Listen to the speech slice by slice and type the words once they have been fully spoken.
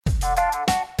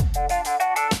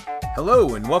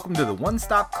Hello and welcome to the One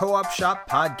Stop Co-op Shop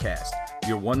podcast,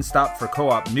 your one stop for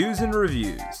co-op news and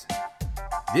reviews.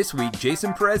 This week,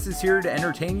 Jason Perez is here to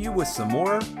entertain you with some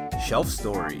more Shelf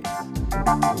Stories.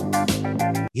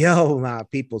 Yo, my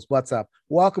peoples, what's up?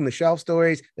 Welcome to Shelf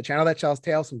Stories, the channel that tells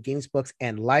tales from games, books,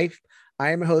 and life.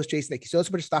 I am your host, Jason. Thank you so much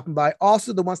for stopping by.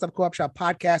 Also, the One Stop Co-op Shop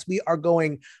podcast. We are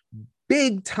going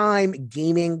big time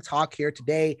gaming talk here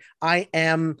today. I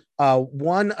am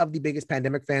one of the biggest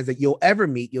Pandemic fans that you'll ever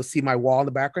meet. You'll see my wall in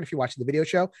the background if you're watching the video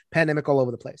show. Pandemic all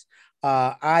over the place.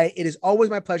 It is always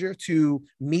my pleasure to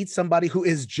meet somebody who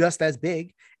is just as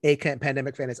big a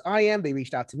Pandemic fan as I am. They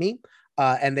reached out to me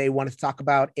and they wanted to talk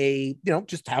about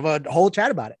just have a whole chat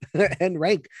about it and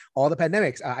rank all the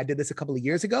Pandemics. I did this a couple of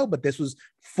years ago, but this was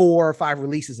 4 or 5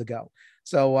 releases ago.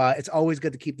 So it's always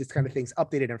good to keep this kind of things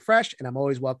updated and fresh. And I'm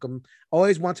always want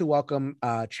to welcome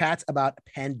chats about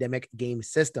Pandemic game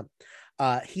system.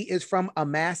 He is from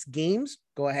Amass Games.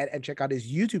 Go ahead and check out his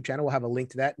YouTube channel. We'll have a link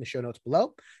to that in the show notes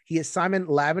below. He is Simon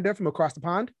Lavender from across the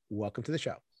pond. Welcome to the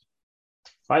show.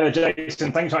 Hi there,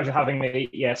 Jason. Thanks so much for having me.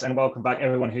 Yes, and welcome back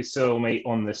everyone who saw me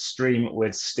on the stream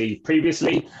with Steve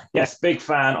previously. Yes, big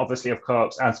fan, obviously, of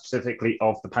co-ops and specifically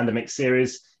of the Pandemic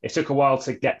series. It took a while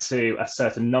to get to a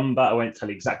certain number. I won't tell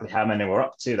you exactly how many we're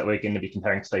up to that we're going to be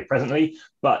comparing today presently.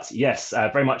 But yes,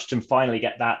 very much to finally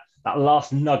get that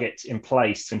last nugget in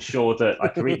place to ensure that I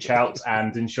could reach out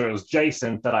and ensure it was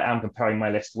Jason that I am comparing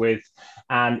my list with.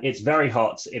 And it's very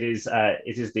hot. It is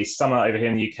the summer over here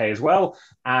in the UK as well.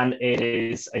 And it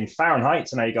is in Fahrenheit.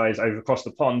 So now you guys over across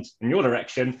the pond in your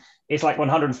direction, it's like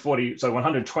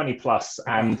 120 plus,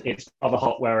 and it's rather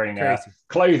hot wearing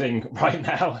clothing right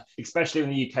now, especially in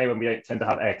the UK when we don't tend to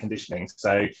have air conditioning.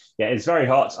 So yeah, it's very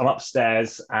hot. I'm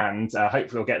upstairs and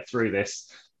hopefully we'll get through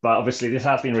this. But obviously, this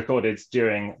has been recorded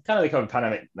during kind of the COVID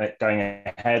pandemic going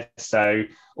ahead. So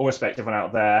all respect to everyone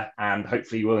out there, and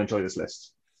hopefully you will enjoy this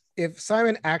list. If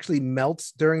Simon actually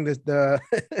melts during the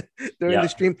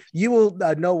stream, you will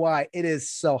know why. It is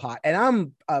so hot. And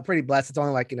I'm pretty blessed. It's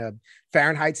only like in a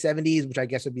Fahrenheit 70s, which I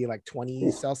guess would be like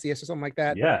 20 Celsius or something like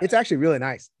that. Yeah. It's actually really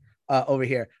nice. Over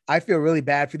here, I feel really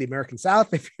bad for the American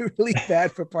South. I feel really bad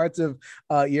for parts of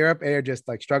Europe. They're just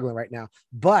like struggling right now,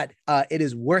 but it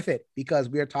is worth it because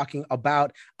we are talking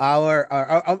about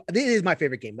our this is my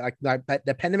favorite game. Like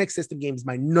the Pandemic system game is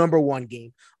my #1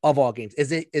 game of all games.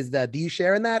 Do you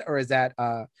share in that, or is that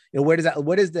what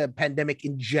does the Pandemic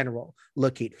in general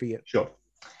locate for you? Sure.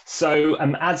 So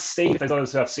as Steve, for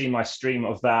those who have seen my stream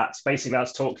of that, basically I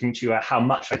was talking to you about how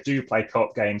much I do play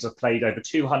co-op games. I've played over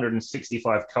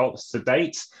 265 co-ops to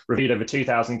date, reviewed over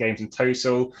 2,000 games in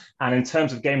total. And in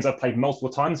terms of games I've played multiple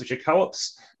times, which are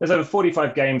co-ops, there's over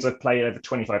 45 games I've played over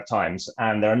 25 times.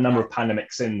 And there are a number of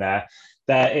Pandemics in there.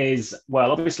 There is,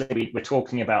 well, obviously, we're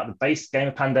talking about the base game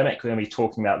of Pandemic. We're going to be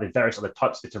talking about the various other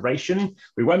types of iteration.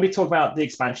 We won't be talking about the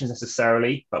expansions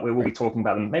necessarily, but we will be talking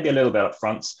about them maybe a little bit up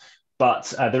front.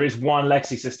 But there is one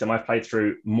legacy system I've played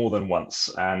through more than once,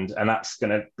 and that's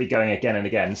going to be going again and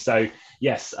again. So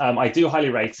yes, I do highly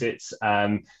rate it.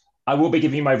 I will be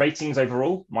giving you my ratings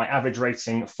overall. My average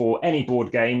rating for any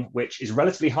board game, which is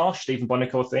relatively harsh, Stephen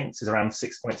Bonicore thinks, is around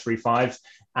 6.35.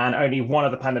 And only one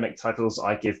of the Pandemic titles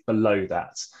I give below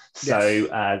that. So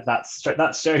yes.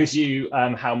 That shows you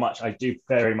how much I do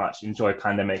very much enjoy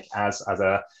Pandemic as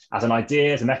an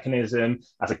idea, as a mechanism,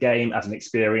 as a game, as an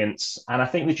experience. And I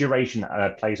think the duration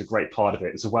plays a great part of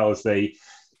it, as well as the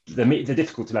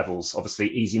difficulty levels, obviously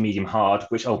easy, medium, hard,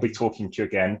 which I'll be talking to you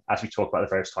again as we talk about the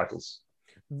various titles.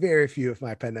 Very few of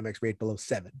my Pandemics rate below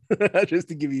 7, just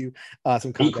to give you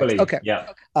some context. Equally, okay. Yeah.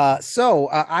 So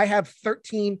I have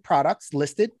 13 products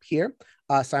listed here.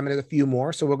 Simon has a few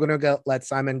more, so we're going to let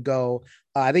Simon go.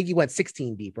 I think he went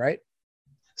 16 deep, right?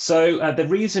 So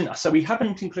we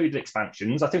haven't included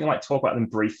expansions. I think we might talk about them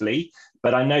briefly,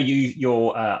 but I know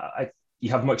you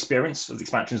have more experience with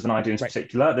expansions than I do in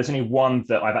particular. There's only one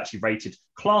that I've actually rated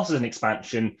class as an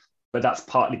expansion, but that's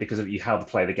partly because of how to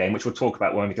play the game, which we'll talk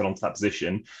about when we get onto that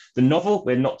position. The novel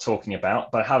we're not talking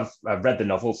about, but I have read the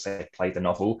novel, say played the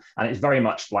novel, and it's very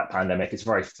much like Pandemic. It's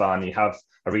very fun. You have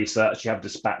a researcher, you have a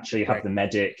dispatcher, you have the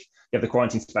medic, you have the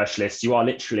quarantine specialist. You are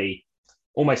literally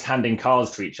almost handing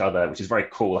cards to each other, which is very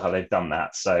cool how they've done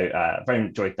that. So very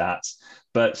enjoyed that.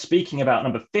 But speaking about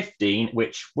number 15,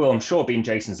 which will, I'm sure, be in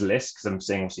Jason's list, because I'm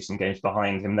seeing obviously some games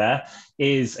behind him there,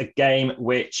 is a game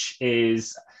which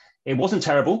it wasn't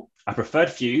terrible. I preferred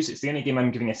Fuse. It's the only game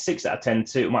I'm giving a 6 out of 10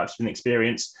 to. It might have been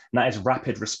experience, and that is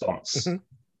Rapid Response. Mm-hmm.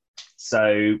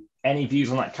 So any views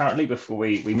on that currently before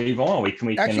we move on? Or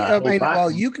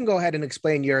well, you can go ahead and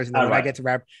explain yours, and then when I get to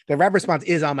the Rapid Response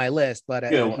is on my list, but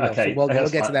okay. So we'll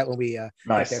get to that when we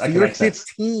nice. So your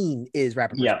 15 is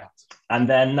Rapid Response. And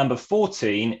then number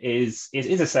 14 is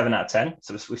a 7 out of 10.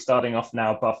 So we're starting off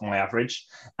now above my average.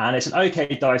 And it's an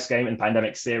okay dice game in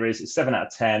Pandemic series. It's 7 out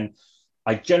of 10.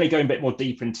 I generally go a bit more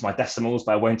deep into my decimals,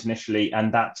 but I won't initially.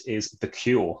 And that is The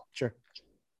Cure. Sure.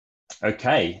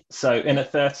 Okay. So in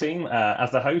at 13,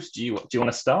 as the host, do you want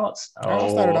to start?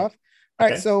 I'll start it off. All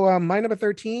right, so my number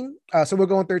 13. So we're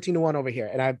going 13-1 over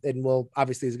here, and we'll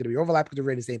obviously is going to be overlap because we're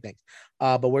reading the same things,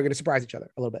 but we're going to surprise each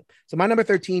other a little bit. So my number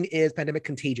 13 is Pandemic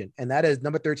Contagion, and that is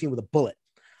number 13 with a bullet.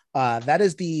 That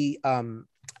is the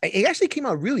it actually came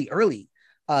out really early.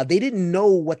 They didn't know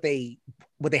what they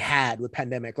had with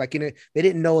Pandemic, like they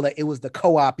didn't know that it was the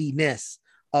co-op-ness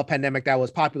of Pandemic that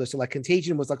was popular. So like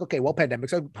Contagion was like, okay, well,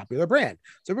 Pandemic's a popular brand,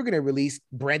 so we're going to release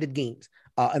branded games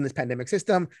in this Pandemic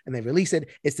system, and they release it.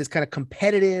 It's this kind of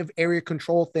competitive area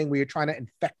control thing where you're trying to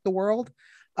infect the world,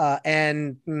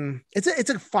 and it's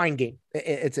a fine game.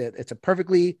 It's a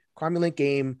perfectly cromulent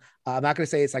game. I'm not going to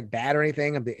say it's like bad or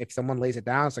anything. If someone lays it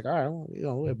down, it's like, all right,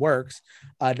 well, it works.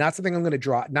 Not something I'm going to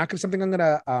draw. Not something I'm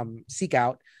going to seek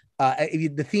out.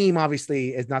 The theme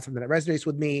obviously is not something that resonates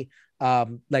with me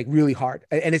like really hard,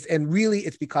 and really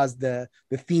it's because the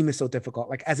theme is so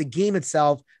difficult. Like as a game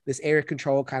itself, this area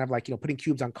control kind of like putting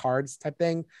cubes on cards type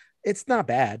thing, it's not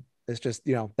bad. It's just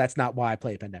that's not why I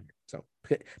play Pandemic. So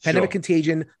Pandemic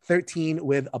Contagion 13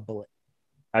 with a bullet.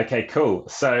 Okay, cool.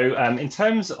 So in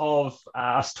terms of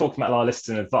us talking about our lists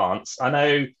in advance, I know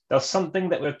there was something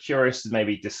that we're curious to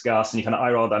maybe discuss, and you kind of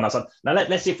eye-rolled, and I was like, now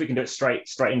let's see if we can do it straight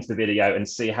into the video and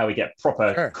see how we get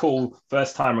proper, cool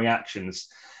first-time reactions.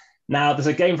 Now, there's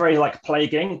a game very like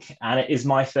Plague Inc., and it is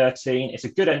my 13. It's a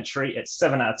good entry. It's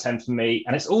 7 out of 10 for me,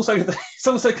 and it's also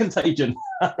Contagion.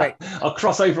 Right. I'll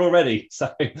cross over already.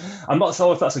 So I'm not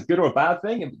sure if that's a good or a bad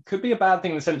thing. It could be a bad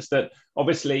thing in the sense that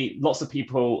obviously lots of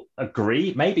people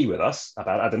agree, maybe with us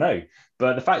about, I don't know.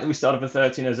 But the fact that we started with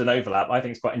 13 as an overlap, I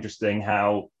think is quite interesting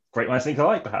how great minds think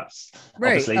alike, perhaps. Right.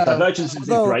 Obviously, Divergence is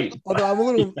great. Although I'm a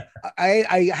little,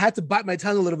 I had to bite my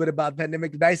tongue a little bit about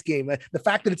Pandemic the dice game. The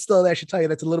fact that it's still there should tell you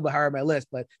that's a little bit higher on my list.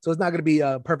 But so it's not going to be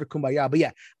a perfect kumbaya. But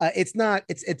yeah, it's not.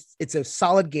 It's a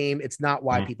solid game. It's not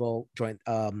why people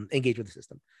engage with the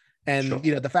system. And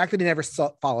the fact that they never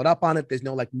followed up on it, there's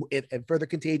no further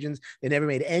Contagions. They never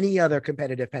made any other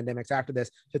competitive Pandemics after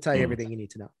this to tell you everything you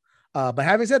need to know. But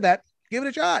having said that, give it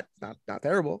a shot. It's not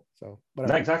terrible. So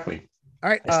whatever. No, exactly. All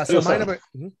right. So my number.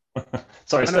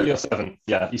 Sorry, still your 7.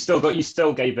 Yeah, you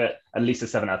still gave it at least a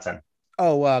 7 out of 10.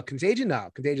 Oh, Contagion?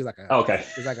 No, Contagion's like a okay.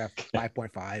 It's like a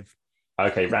 5.5.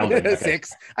 Okay, rounding. Okay.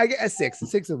 6. I get a 6.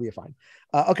 6 will be fine.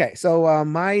 Okay, so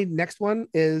my next one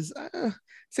is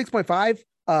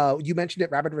 6.5. You mentioned it,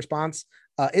 Rapid Response.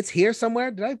 It's here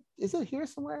somewhere. Is it here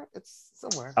somewhere? It's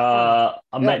somewhere.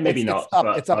 Maybe not.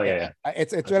 It's up there.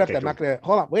 It's right up there. I'm not gonna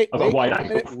hold on. Wait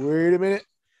a minute.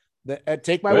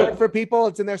 Take my word for people.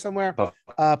 It's in there somewhere.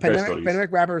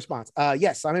 Pandemic Rapid Response.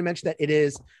 Yes, Simon mentioned that it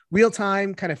is real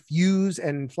time, kind of Fuse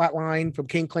and Flatline from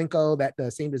King Klinko, that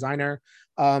the same designer.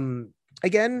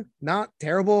 Again, not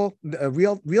terrible.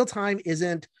 Real time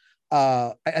isn't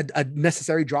a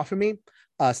necessary draw for me,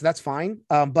 so that's fine.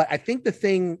 But I think the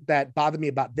thing that bothered me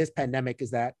about this Pandemic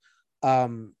is that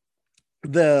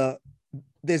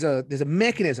there's a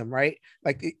mechanism, right?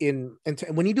 Like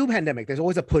when you do Pandemic, there's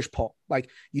always a push-pull. Like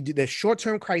you do the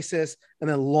short-term crisis and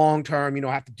then long-term,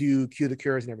 have to cure the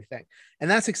cures and everything. And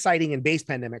that's exciting in base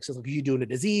Pandemics. So like you're doing a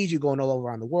disease, you're going all over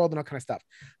around the world and all kind of stuff.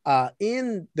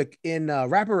 In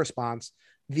Rapid Response,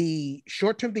 the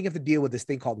short-term thing you have to deal with this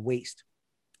thing called waste.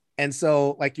 And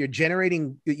so like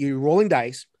you're rolling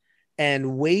dice,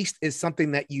 and waste is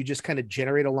something that you just kind of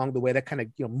generate along the way that kind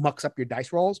of mucks up your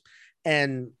dice rolls.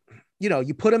 And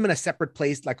you put them in a separate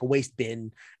place, like a waste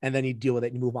bin, and then you deal with it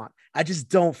and you move on. I just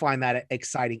don't find that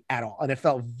exciting at all. And it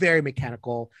felt very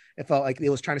mechanical. It felt like it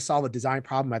was trying to solve a design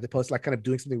problem as opposed to like kind of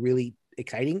doing something really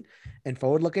exciting and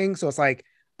forward looking. So it's like,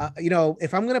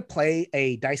 if I'm going to play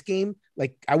a dice game,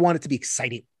 like I want it to be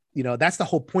exciting. That's the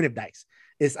whole point of dice.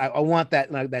 Is I want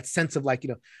that sense of like,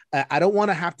 I don't want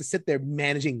to have to sit there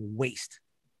managing waste.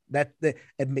 That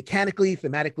mechanically,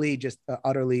 thematically, just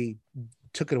utterly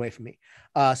took it away from me.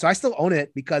 So I still own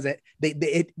it because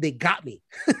they got me.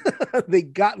 They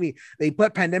got me. They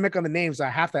put Pandemic on the name, so I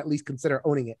have to at least consider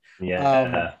owning it.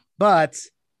 Yeah. But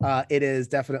it is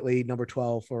definitely number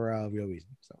 12 for a real reason.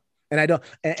 So, and I don't,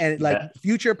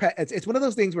 future, it's one of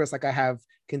those things where it's like I have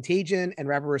Contagion and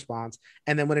Rapid Response,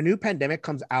 and then when a new Pandemic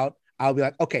comes out, I'll be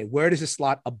like, okay, where does it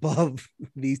slot above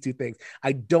these two things?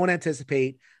 I don't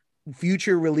anticipate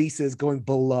future releases going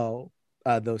below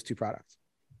those two products.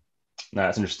 No,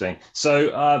 that's interesting.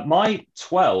 So my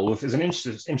 12 is an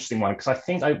interesting one because I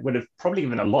think I would have probably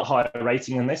given a lot higher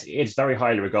rating than this. It's very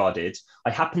highly regarded. I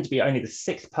happen to be only the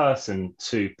sixth person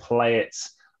to play it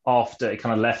after it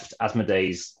kind of left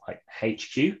Asmodee's like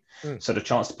HQ. So the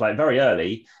chance to play it very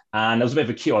early. And there was a bit of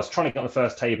a queue. I was trying to get on the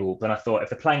first table, then I thought if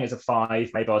they're playing as a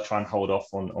 5, maybe I'll try and hold off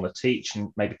on a teach and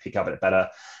maybe pick up a bit better.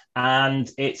 And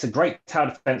it's a great tower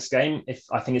defense game. If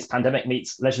I think it's Pandemic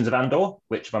meets Legends of Andor,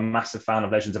 which I'm a massive fan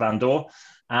of Legends of Andor.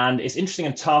 And it's interesting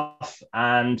and tough,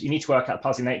 and you need to work out the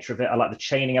puzzling nature of it. I like the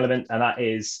chaining element, and that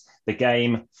is the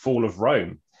game Fall of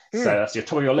Rome. So that's your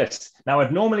top of your list. Now,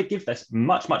 I'd normally give this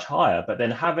much, much higher, but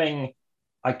then having,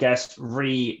 I guess,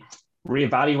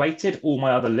 reevaluated all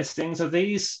my other listings of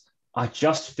these, I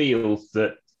just feel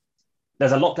that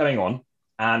there's a lot going on.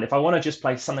 And if I want to just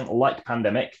play something like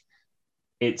Pandemic,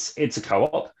 it's a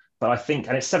co-op, but I think,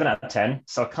 and it's 7 out of 10,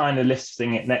 so I kind of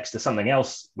listing it next to something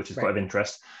else, which is quite of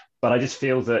interest. But I just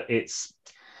feel that it's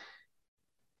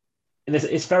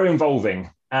very involving,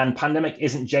 and Pandemic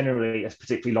isn't generally a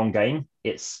particularly long game.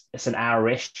 It's an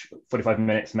hour-ish, 45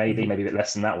 minutes, maybe a bit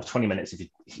less than that, or 20 minutes if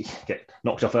you get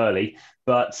knocked off early.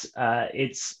 But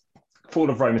it's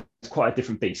Fall of Rome is quite a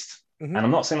different beast. And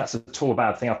I'm not saying that's at all a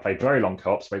bad thing. I've played very long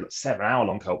co-ops, very 7-hour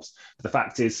long co-ops. But the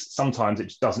fact is, sometimes it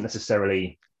just doesn't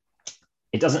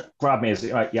grab me as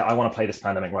like, yeah, I want to play this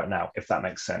Pandemic right now, if that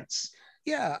makes sense.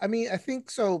 Yeah, I mean, I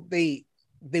think so. They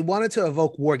wanted to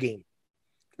evoke war game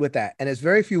with that, and there's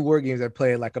very few war games that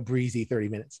play like a breezy 30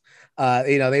 minutes.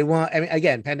 They want. I mean,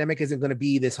 again, Pandemic isn't going to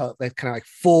be this whole, like, kind of like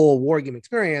full war game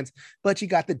experience, but you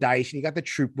got the dice, and you got the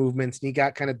troop movements, and you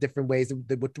got kind of different ways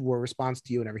with the war response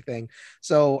to you and everything.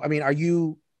 So, I mean, are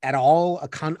you at all a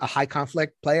high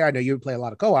conflict player? I know you play a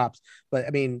lot of co-ops, but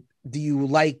I mean, do you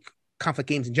like conflict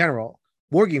games in general,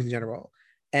 war games in general,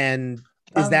 and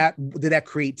did that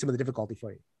create some of the difficulty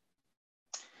for you?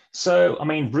 So, I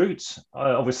mean, Root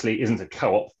obviously isn't a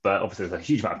co-op, but obviously there's a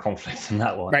huge amount of conflict in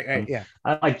that one. Right, yeah.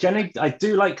 I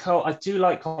do like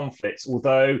conflicts,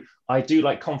 although I do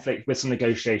like conflict with some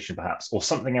negotiation, perhaps, or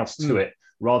something else to it,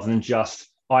 rather than just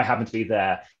I happen to be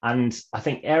there. And I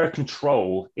think area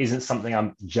control isn't something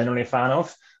I'm generally a fan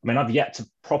of. I mean, I've yet to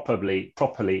properly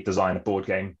design a board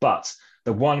game, but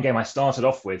the one game I started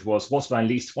off with was one of my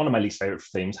least favorite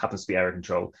themes happens to be area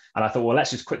control. And I thought, well,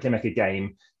 let's just quickly make a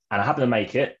game. And I happen to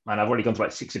make it. And I've already gone through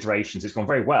like 6 iterations. It's gone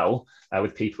very well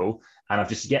with people. And I've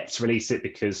just yet to release it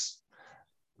because,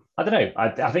 I don't know,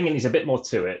 I think it needs a bit more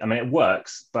to it. I mean, it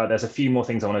works, but there's a few more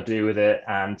things I want to do with it.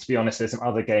 And to be honest, there's some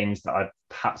other games that I'd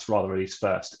perhaps rather release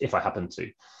first, if I happen to.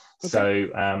 Okay. So,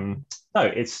 no,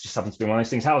 it's just happens to be one of those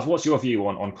things. What's your view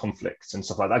on conflicts and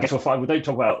stuff like that? I guess we don't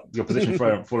talk about your position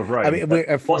for Fall of Rome. I mean,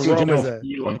 what's your general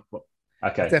view on?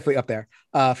 Okay, it's definitely up there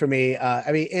for me.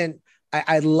 I mean, and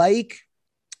I like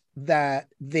that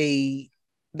they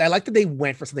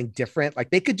went for something different.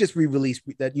 Like, they could just re-release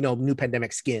that, new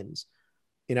Pandemic skins.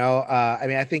 I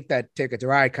mean, I think that Teika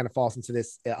Terai kind of falls into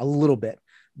this a little bit.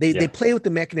 They play with the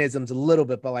mechanisms a little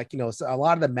bit, but so a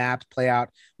lot of the maps play out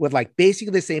with like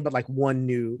basically the same, but like one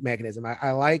new mechanism.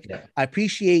 I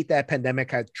appreciate that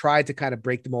Pandemic has tried to kind of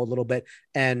break the mold a little bit,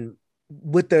 and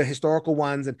with the historical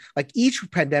ones, and like each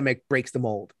Pandemic breaks the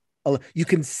mold. You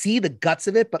can see the guts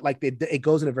of it, but like it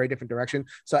goes in a very different direction.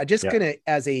 So I just gonna,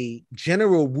 as a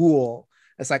general rule,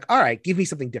 it's like, all right, give me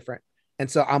something different. And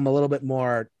so I'm a little bit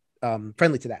more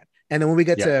friendly to that. And then when we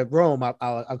get to Rome,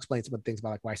 I'll explain some of the things about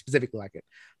like why I specifically like it.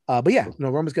 But yeah,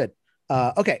 no, Rome is good.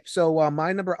 Okay, so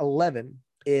my number 11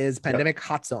 is Pandemic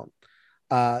Hot Zone.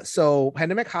 So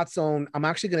Pandemic Hot Zone, I'm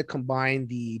actually going to combine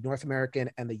the North American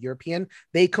and the European.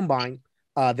 They combine.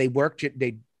 They work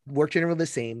generally the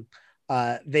same.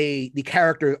 The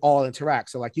characters all interact.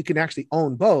 So like you can actually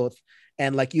own both.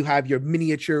 And like you have your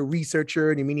miniature researcher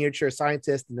and your miniature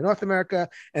scientist in the North America,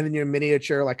 and then your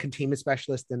miniature like containment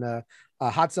specialist in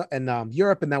Hot Zone in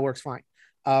Europe, and that works fine.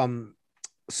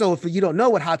 So if you don't know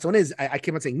what Hot Zone is, I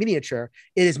keep on saying miniature.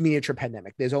 It is miniature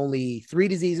Pandemic. There's only 3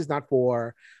 diseases, not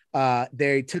 4.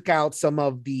 They took out some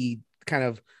of the kind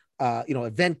of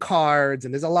event cards,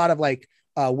 and there's a lot of like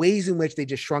ways in which they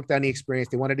just shrunk down the experience.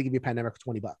 They wanted to give you Pandemic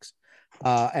for $20.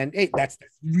 And hey, that's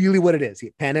really what it is.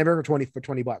 Pandemic for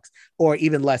 $20, or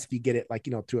even less if you get it like,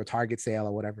 through a Target sale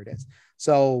or whatever it is.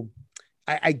 So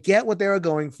I get what they were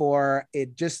going for.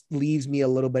 It just leaves me a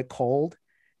little bit cold.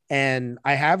 And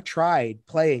I have tried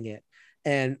playing it.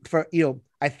 And for,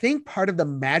 I think part of the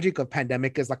magic of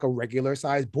Pandemic is like a regular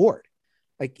size board.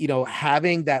 Like,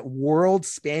 having that world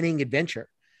spanning adventure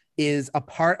is a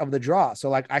part of the draw. So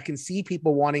like, I can see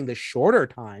people wanting the shorter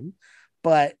time,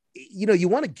 but you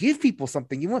want to give people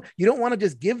something. You don't want to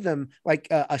just give them like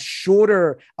a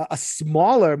shorter, a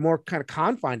smaller, more kind of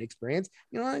confined experience.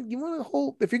 You want a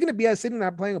whole, if you're going to be sitting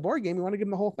there playing a board game, you want to give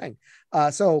them the whole thing.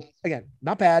 So again,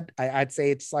 not bad. I'd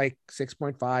say it's like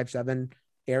 6.5, 7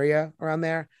 area around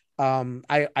there.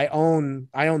 I own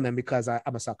them because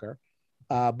I'm a sucker.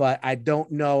 But I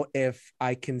don't know if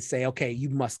I can say, okay, you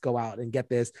must go out and get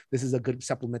this. This is a good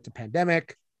supplement to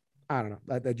Pandemic. I don't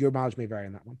know. Your mileage may vary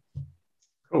on that one.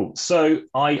 Cool. So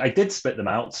I did split them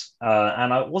out,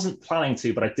 and I wasn't planning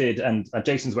to, but I did, and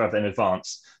Jason's aware of them in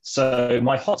advance. So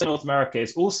my hot in North America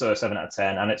is also a 7 out of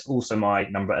 10, and it's also my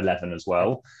number 11 as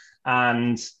well.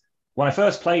 And when I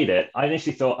first played it, I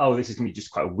initially thought, oh, this is going to be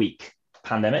just quite a weak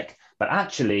Pandemic. But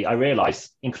actually, I realized,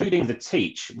 including the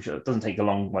teach, which doesn't take a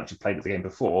long once you've played the game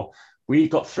before, we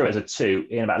got through it as a 2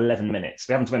 in about 11 minutes.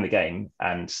 We happened to win the game.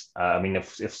 And I mean,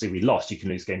 if we lost, you can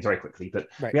lose games very quickly. But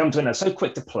we happened to win it. So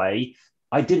quick to play.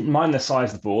 I didn't mind the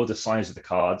size of the board, the size of the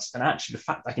cards. And actually, the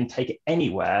fact that I can take it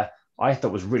anywhere, I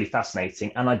thought was really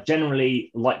fascinating. And I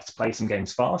generally like to play some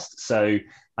games fast. So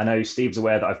I know Steve's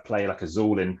aware that I've played like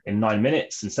Azul in 9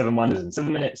 minutes and 7 Wonders in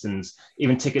 7 minutes, and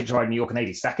even Ticket to Ride New York in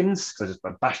 80 seconds, because I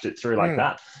just bashed it through like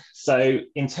that. So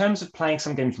in terms of playing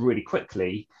some games really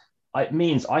quickly, it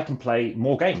means I can play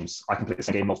more games. I can play the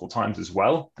same game multiple times as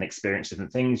well and experience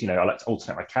different things. I like to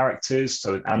alternate my characters.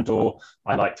 So with Andor,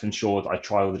 I like to ensure that I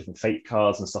try all the different fate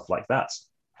cards and stuff like that.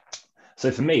 So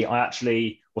for me, I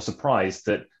actually was surprised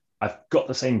that I've got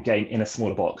the same game in a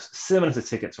smaller box, similar to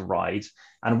Ticket to Ride.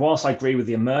 And whilst I agree with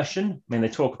the immersion, I mean, they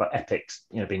talk about epics,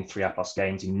 being 3 hour+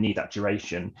 games, you need that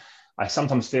duration. I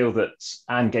sometimes feel that,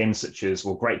 and games such as,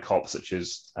 great co-op such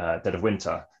as Dead of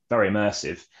Winter, very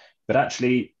immersive. But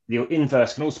actually, the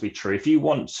inverse can also be true. If you've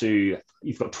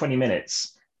got 20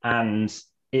 minutes and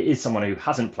it is someone who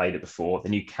hasn't played it before,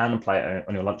 then you can play it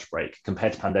on your lunch break,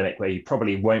 compared to Pandemic, where you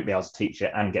probably won't be able to teach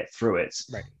it and get through it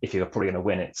if you're probably going to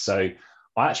win it. So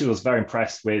I actually was very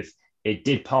impressed with it.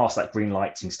 Did pass that green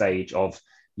lighting stage of,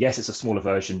 yes, it's a smaller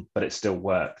version, but it still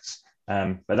worked.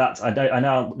 But that's, I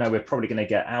now know we're probably going to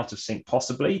get out of sync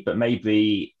possibly, but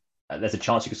maybe there's a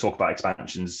chance you could talk about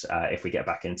expansions if we get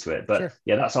back into it. But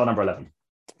yeah, that's our number 11.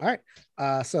 All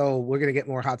right. So we're going to get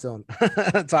more Hot Zone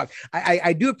talk.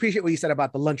 I do appreciate what you said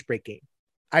about the lunch break game.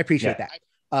 I appreciate that.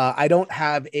 I don't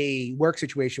have a work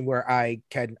situation where I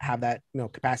can have that,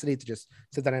 capacity to just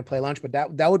sit down and play lunch, but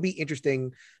that would be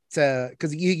interesting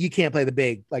because you can't play the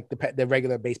big, like the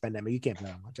regular base Pandemic. You can't play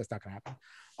on lunch. That's not going to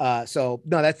happen. So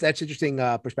no, that's interesting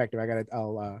perspective.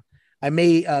 I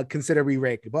may consider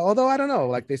re-rake, but although I don't know,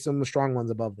 like there's some strong ones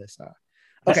above this.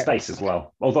 Okay. Space as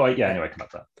well. Although, anyway, come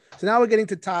back to that. So now we're getting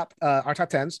to our top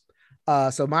 10s.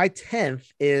 So my 10th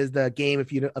is the game,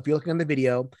 if you're looking on the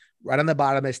video, right on the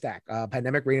bottom of the stack,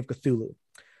 Pandemic Reign of Cthulhu.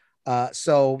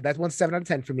 So that's 7 out of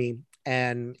 10 for me.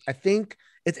 And I think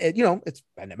it's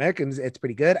Pandemic and it's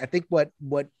pretty good. I think what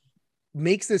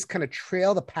makes this kind of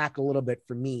trail the pack a little bit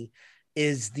for me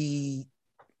is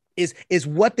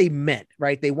what they meant,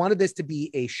 right? They wanted this to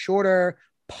be a shorter,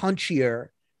 punchier,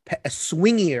 a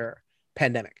swingier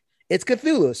Pandemic. It's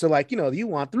Cthulhu. So you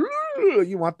want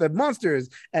the monsters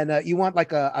and you want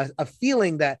like a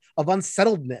feeling of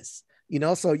unsettledness,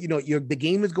 so the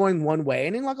game is going one way,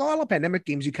 and in like a lot of Pandemic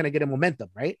games, you kind of get a momentum,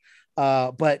 right?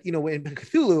 But in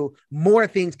Cthulhu, more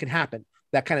things can happen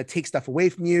that kind of take stuff away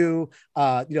from you.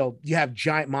 You have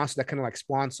giant monsters that kind of like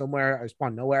spawn somewhere or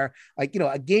spawn nowhere. Like,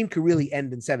 a game could really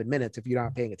end in 7 minutes if you're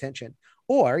not paying attention,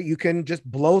 or you can just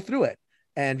blow through it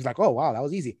and it's like, oh wow, that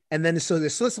was easy. And then there's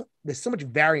so much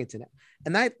variance in it,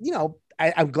 and that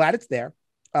I'm glad it's there,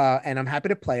 and I'm happy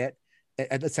to play it.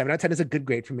 At 7 out of 10 is a good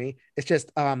grade for me. It's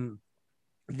just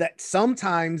that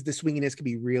sometimes the swinginess can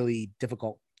be really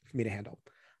difficult for me to handle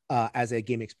as a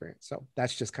game experience. So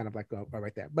that's just kind of like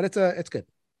right there, but it's good.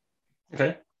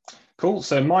 Okay, cool.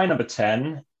 So my number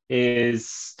 10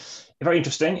 is very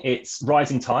interesting. It's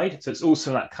Rising Tide. So it's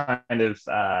also that kind of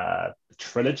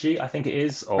trilogy, I think it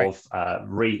is, of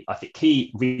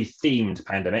key rethemed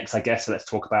pandemics, I guess. So let's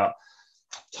talk about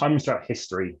times throughout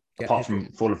history, apart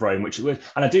from Fall of Rome, and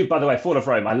I do, by the way, Fall of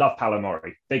Rome, I love Paolo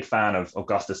Mori, big fan of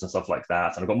Augustus and stuff like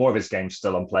that, and I've got more of his games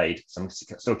still unplayed, so I'm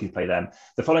still can play them.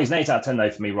 The following is an 8 out of 10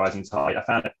 though for me, Rising Tide. I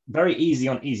found it very easy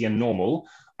and normal.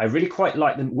 I really quite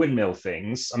like the windmill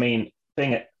things. I mean,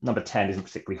 being at number 10 isn't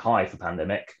particularly high for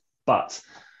Pandemic, but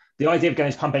the idea of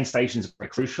getting these pumping stations is very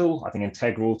crucial, I think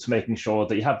integral to making sure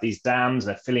that you have these dams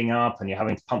and they're filling up and you're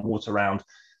having to pump water around.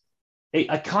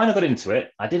 I kind of got into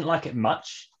it. I didn't like it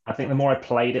much. I think the more I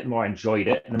played it, the more I enjoyed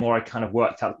it, and the more I kind of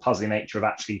worked out the puzzling nature of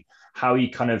actually how you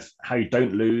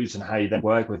don't lose and how you then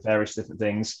work with various different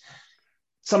things.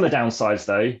 Some of the downsides,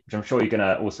 though, which I'm sure you're going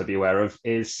to also be aware of,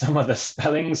 is some of the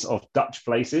spellings of Dutch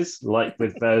places, like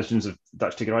with versions of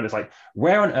Dutch Ticket Ride. It's like,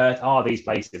 where on earth are these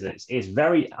places? And it's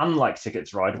very unlike Ticket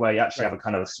to Ride, where you actually have a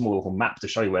kind of a small little map to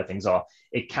show you where things are.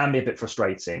 It can be a bit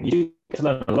frustrating. You get to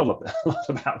learn a lot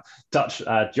about Dutch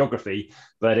geography,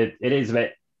 but it is a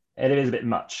bit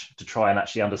much to try and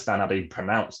actually understand how to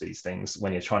pronounce these things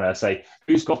when you're trying to say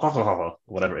who's got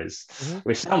whatever it is,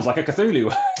 which sounds like a Cthulhu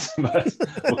word, but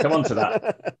we'll come on to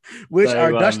that. Which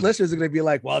our Dutch listeners are going to be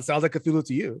like, well, it sounds like Cthulhu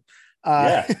to you.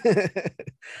 Yeah.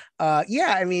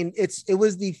 I mean, it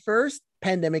was the first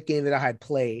pandemic game that I had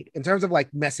played in terms of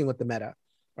like messing with the meta.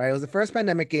 Right, it was the first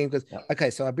pandemic game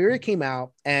because so Iberia came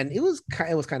out and it was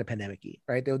kind of pandemic-y,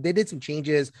 right? They did some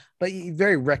changes, but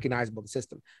very recognizable the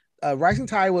system. Rising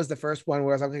Tide was the first one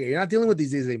where I was like, okay, you're not dealing with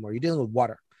disease anymore. You're dealing with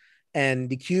water. And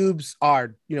the cubes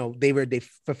are, they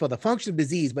fulfill the function of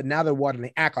disease, but now they're water and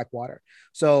they act like water.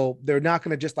 So they're not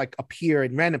going to just like appear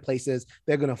in random places.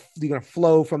 They're going to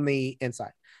flow from the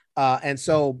inside. And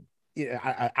so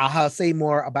I'll say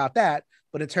more about that.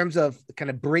 But in terms of kind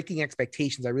of breaking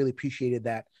expectations, I really appreciated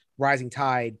that Rising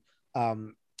Tide.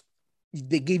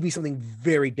 They gave me something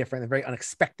very different and very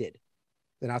unexpected.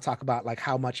 Then I'll talk about like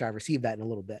how much I received that in a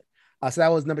little bit. So that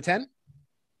was number 10.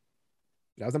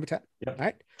 That was number 10. Yep. All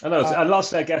right. I know. And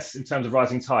lastly, I guess in terms of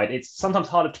Rising Tide, it's sometimes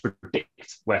harder to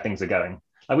predict where things are going.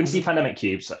 Like when you see pandemic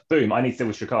cubes, like, boom, I need to deal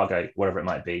with Chicago, whatever it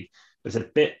might be.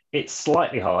 It's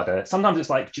slightly harder. Sometimes it's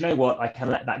like, do you know what? I can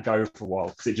let that go for a while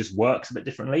because it just works a bit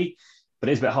differently, but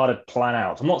it's a bit harder to plan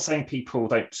out. I'm not saying people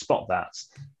don't spot that,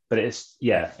 but it's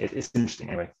interesting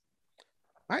anyway.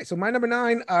 All right. So my number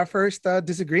 9, our first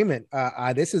disagreement.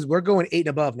 We're going 8 and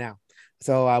above now.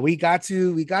 So we got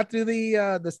through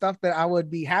the stuff that I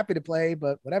would be happy to play,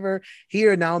 but whatever.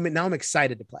 Here now I'm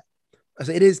excited to play.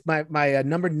 So it is my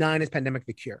number 9 is Pandemic: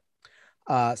 The Cure.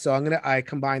 So I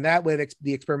combine that with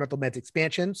the Experimental Meds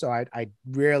expansion. So I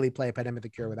rarely play Pandemic: The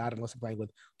Cure without, unless I'm playing with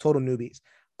total newbies.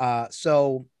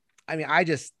 So I mean,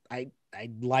 I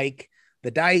like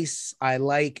the dice. I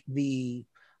like the.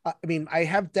 I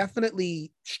have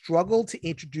definitely struggled to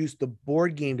introduce the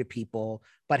board game to people,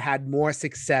 but had more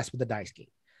success with the dice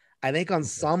game. I think on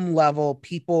some level,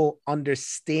 people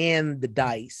understand the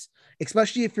dice,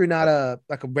 especially if you're not a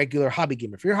regular hobby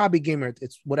gamer. If you're a hobby gamer,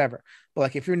 it's whatever. But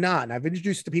like if you're not, and I've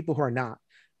introduced it to people who are not,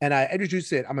 and I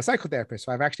introduced it. I'm a psychotherapist,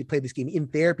 so I've actually played this game in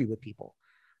therapy with people.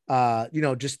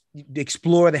 Just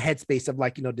explore the headspace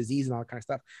of disease and all that kind of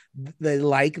stuff. They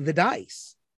like the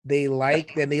dice. They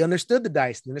understood the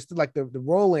dice. They understood like the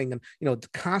rolling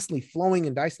and constantly flowing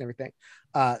in dice and everything.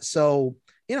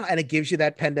 And it gives you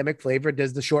that pandemic flavor. It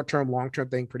does the short-term, long-term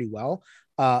thing pretty well.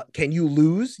 Can you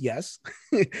lose? Yes.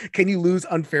 Can you lose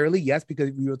unfairly? Yes,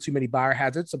 because you have too many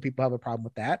biohazards. Some people have a problem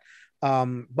with that.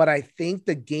 But I think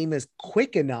the game is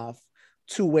quick enough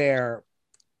to where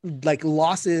like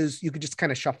losses, you could just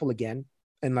kind of shuffle again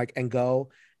and go.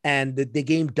 And the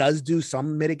game does do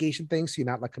some mitigation things, so you're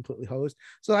not like completely hosed.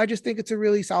 So I just think it's a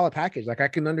really solid package. Like I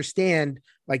can understand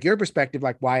like your perspective,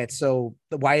 like why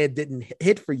it didn't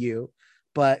hit for you,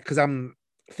 but because I'm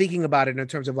thinking about it in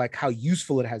terms of like how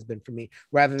useful it has been for me,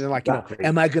 rather than like,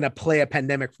 am I going to play a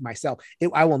Pandemic for myself?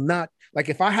 I will not. Like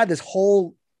if I had this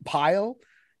whole pile,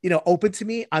 open to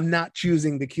me, I'm not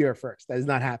choosing the Cure first. That is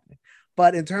not happening.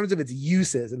 But in terms of its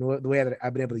uses and the way that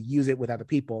I've been able to use it with other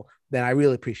people, then I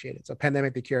really appreciate it. So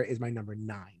Pandemic: The Cure is my number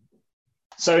 9.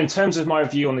 So in terms of my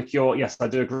view on the Cure, yes, I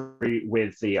do agree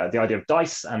with the idea of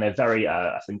dice, and they're very,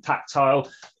 I think,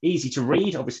 tactile, easy to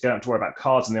read. Obviously, you don't have to worry about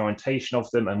cards and the orientation of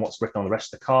them and what's written on the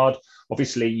rest of the card.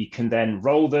 Obviously, you can then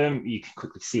roll them. You can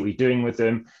quickly see what you're doing with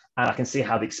them. And I can see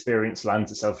how the experience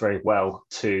lends itself very well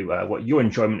to what your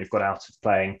enjoyment you've got out of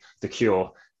playing the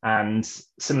Cure. And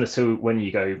similar to when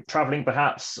you go traveling,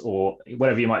 perhaps, or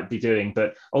whatever you might be doing,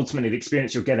 but ultimately the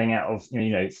experience you're getting out of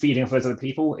feeding off those other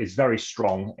people is very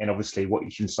strong, and obviously what you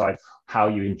can decide how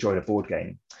you enjoy the board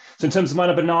game. So in terms of my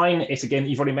number 9, it's again,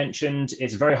 you've already mentioned,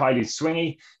 it's very highly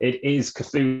swingy. It is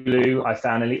Cthulhu. I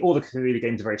found nearly all the Cthulhu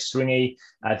games are very swingy.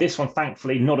 This one,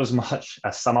 thankfully, not as much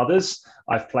as some others.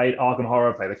 I've played Arkham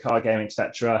Horror, played the card game,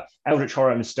 etc. Eldritch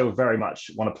Horror I still very much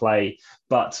want to play.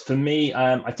 But for me,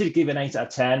 I did give it an 8 out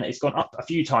of 10. It's gone up a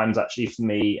few times, actually, for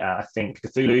me. I think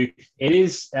Cthulhu. It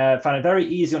is found it very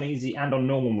easy on easy and on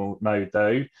normal mode,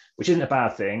 though, which isn't a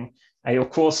bad thing.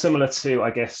 Of course, similar to, I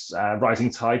guess,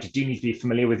 Rising Tide, you do need to be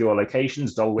familiar with your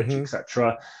locations, Dulwich,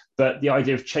 etc. But the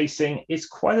idea of chasing is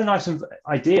quite a nice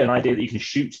idea, an idea that you can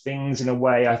shoot things in a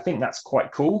way. I think that's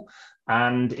quite cool.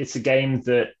 And it's a game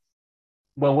that,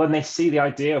 well, when they see the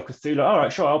idea of Cthulhu, all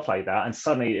right, sure, I'll play that. And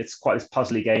suddenly it's quite this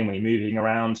puzzly game where you're moving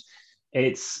around.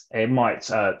 it might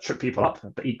trip people up,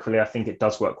 but equally, I think it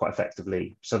does work quite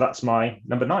effectively. So that's my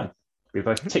number 9. We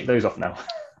both tick those off now.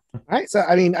 All right. So,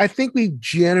 I mean, I think we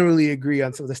generally agree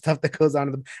on some of the stuff that goes on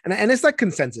in the, and it's like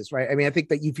consensus, right? I mean, I think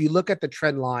that if you look at the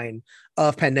trend line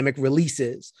of Pandemic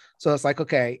releases, so it's like,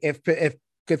 okay, if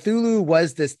Cthulhu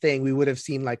was this thing, we would have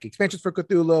seen like expansions for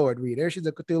Cthulhu or reiterations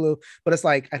of Cthulhu, but it's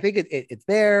like, I think it's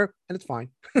there and it's fine.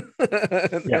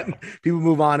 Yeah. People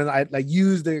move on and I like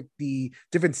use the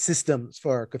different systems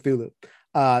for Cthulhu.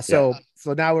 So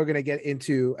now we're gonna get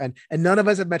into and none of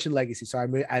us have mentioned Legacy, so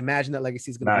I imagine that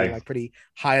Legacy is gonna be like pretty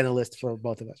high on the list for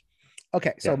both of us.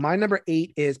 Okay, so my number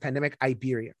 8 is Pandemic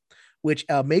Iberia, which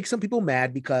makes some people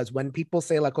mad because when people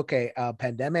say like, okay,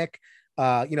 Pandemic,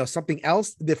 something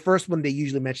else, the first one they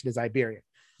usually mention is Iberia.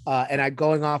 And I'm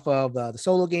going off of the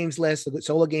solo games list. So the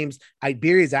solo games,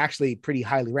 Iberia is actually pretty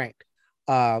highly ranked,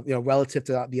 relative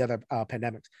to the other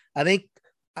pandemics.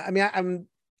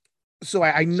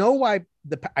 I know why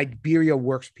the Iberia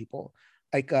works for people.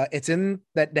 Like it's in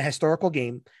the historical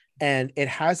game, and it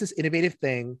has this innovative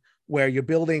thing where you're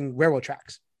building railroad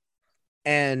tracks.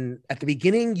 And at the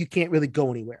beginning, you can't really go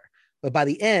anywhere, but by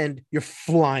the end, you're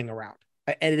flying around.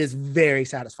 And it is very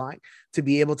satisfying to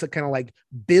be able to kind of like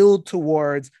build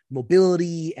towards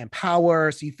mobility and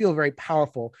power. So you feel very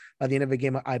powerful by the end of a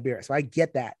game of Iberia. So I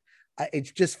get that.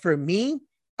 It's just for me,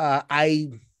 I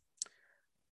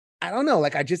don't know.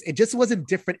 Like it just wasn't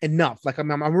different enough. Like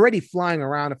I'm already flying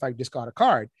around if I just got a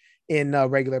card in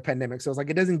regular Pandemic. So it's like,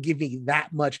 it doesn't give me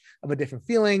that much of a different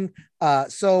feeling.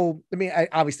 So, I mean,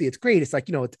 obviously it's great. It's like,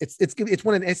 it's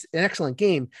an excellent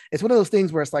game. It's one of those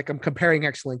things where it's like, I'm comparing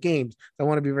excellent games. So I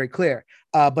want to be very clear.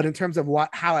 But in terms of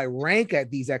how I rank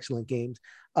at these excellent games,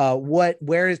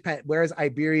 where is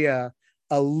Iberia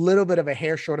a little bit of a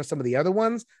hair short of some of the other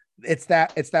ones? It's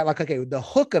that like, okay, the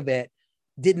hook of it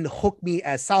didn't hook me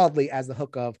as solidly as the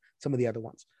hook of some of the other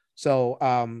ones. So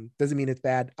doesn't mean it's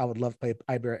bad. I would love to play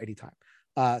Iberia anytime.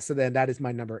 So then that is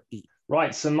my number 8.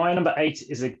 Right. So my number 8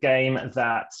 is a game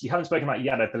that you haven't spoken about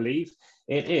yet, I believe.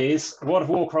 It is World of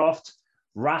Warcraft,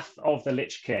 Wrath of the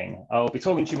Lich King. I'll be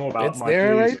talking to you more about my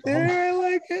there, right there. I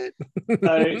like it.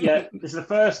 So yeah, this is the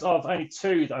first of only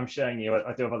 2 that I'm showing you.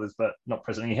 I do have others, but not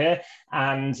presently here.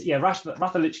 And yeah, Wrath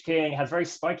of the Lich King has very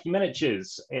spiky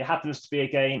miniatures. It happens to be a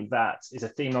game that is a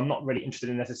theme I'm not really interested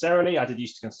in necessarily. I did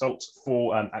used to consult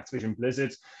for Activision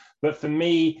Blizzard, but for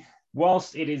me,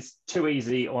 whilst it is too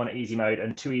easy on easy mode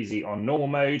and too easy on normal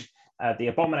mode, the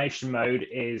Abomination mode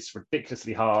is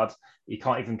ridiculously hard. You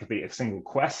can't even complete a single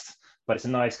quest. But it's a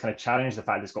nice kind of challenge. The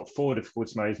fact it's got 4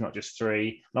 difficulty modes, not just 3.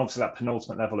 And obviously that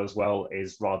penultimate level as well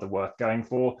is rather worth going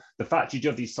for. The fact you do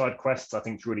have these side quests, I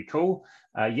think is really cool.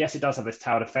 Yes, it does have this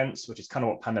tower defense, which is kind of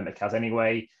what Pandemic has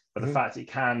anyway. But the fact it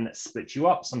can split you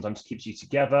up, sometimes keeps you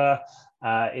together.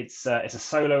 It's a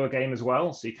solo game as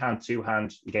well. So you can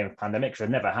 2-hand the game of Pandemic, which I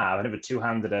never have. I never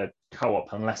 2-handed a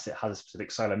co-op unless it has a specific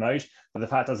solo mode. But the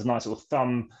fact it has a nice little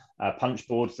thumb punch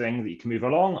board thing that you can move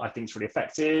along, I think it's really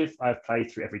effective. I've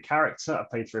played through every character. I've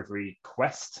played through every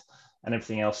quest and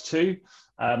everything else too.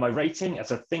 My rating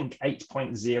is, I think,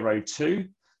 8.02.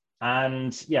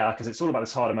 And yeah, because it's all about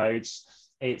the harder modes.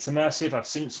 It's immersive. I've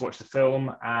since watched the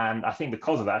film, and I think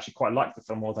because of that, I actually quite liked the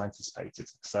film more than anticipated.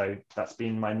 So that's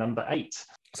been my number 8.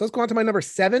 So let's go on to my number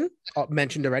 7.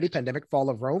 Mentioned already, Pandemic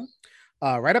Fall of Rome.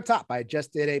 Right up top, I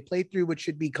just did a playthrough, which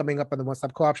should be coming up on the One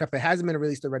Stop Co-op Shop. It hasn't been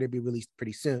released already. It'll be released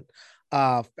pretty soon.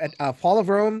 Fall of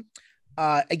Rome.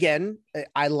 Again,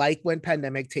 I like when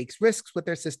Pandemic takes risks with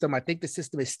their system. I think the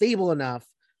system is stable enough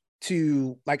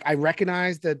to, like, I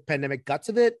recognize the Pandemic guts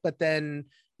of it, but then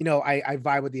I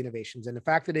vibe with the innovations and the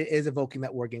fact that it is evoking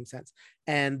that war game sense.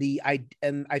 And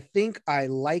I think I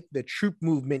like the troop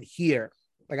movement here.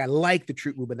 Like, I like the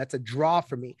troop movement. That's a draw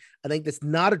for me. I think that's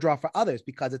not a draw for others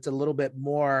because it's a little bit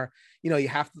more, you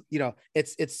have to,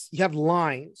 you have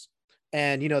lines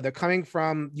and, they're coming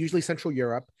from usually Central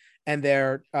Europe and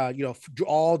they're,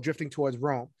 all drifting towards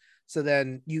Rome. So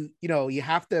then you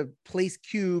have to place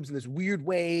cubes in this weird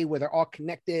way where they're all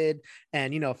connected.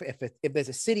 And, if there's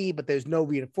a city, but there's no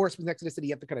reinforcements next to the city,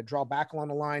 you have to kind of draw back along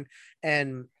the line.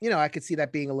 And, I could see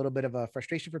that being a little bit of a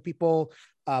frustration for people.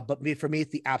 But for me,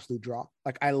 it's the absolute draw.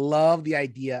 Like, I love the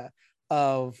idea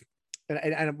of,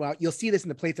 and well, you'll see this in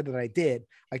the playthrough that I did.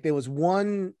 Like, there was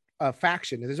one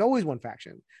faction, and there's always one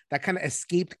faction that kind of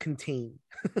escaped contain.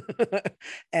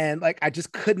 And like, I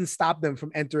just couldn't stop them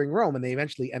from entering Rome, and they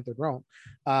eventually entered Rome.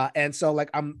 And so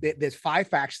like, there's 5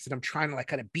 factions that I'm trying to like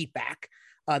kind of beat back.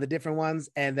 the different ones.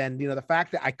 And then, the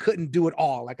fact that I couldn't do it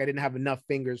all, like I didn't have enough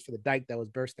fingers for the dike that was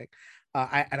bursting.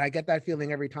 I get that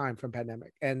feeling every time from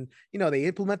Pandemic. And, they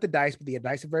implement the dice, but the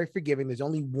dice are very forgiving. There's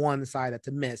only one side that's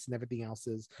a miss and everything else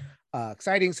is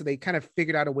exciting. So they kind of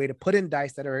figured out a way to put in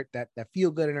dice that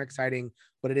feel good and are exciting,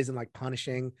 but it isn't like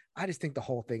punishing. I just think the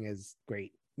whole thing is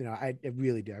great. I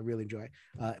really do. I really enjoy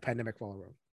Pandemic Fallen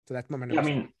Rome. So that's my number. Yeah, I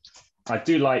mean, I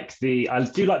do like the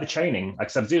chaining. Like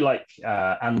I said, I do like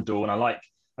Andor,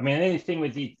 and anything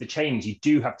with the chains, you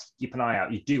do have to keep an eye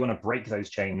out. You do want to break those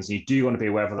chains. You do want to be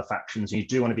aware of the factions. And you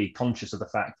do want to be conscious of the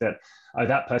fact that,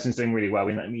 that person's doing really well.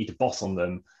 We need to boss on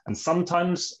them. And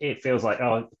sometimes it feels like,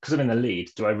 because I'm in the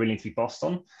lead, do I really need to be bossed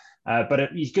on? But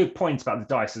a good point about the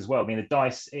dice as well. I mean, the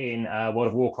dice in World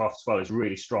of Warcraft as well is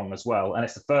really strong as well. And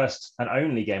it's the first and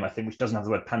only game, I think, which doesn't have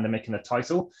the word pandemic in the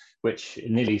title, which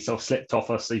nearly sort of slipped off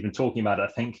us even talking about it,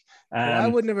 I think. I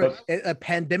would never, a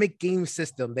pandemic game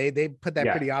system. They put that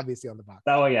pretty obviously on the box.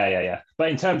 Oh, yeah. But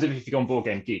in terms of if you go on Board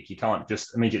Game Geek, you can't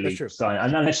just immediately sign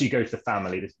it, unless you go to the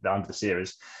family under the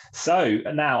series. So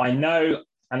now I know,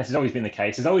 and this has always been the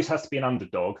case, there always has to be an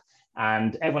underdog.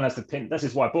 And everyone has to pin. This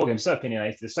is why board games are so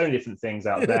opinionated. There's so many different things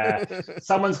out there.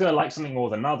 Someone's going to like something more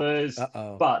than others.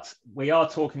 But we are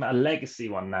talking about a legacy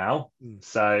one now.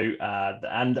 So,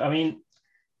 and I mean,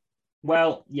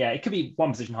 well, yeah, it could be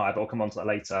one position higher, but I'll come on to that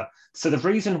later. So the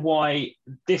reason why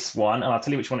this one, and I'll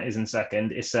tell you which one it is in a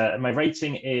second, is my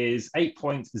rating is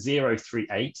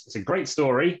 8.038. It's a great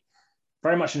story.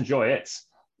 Very much enjoy it.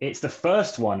 It's the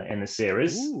first one in the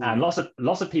series. Ooh. And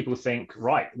lots of people think,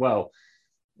 right, well,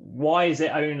 why is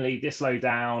it only this low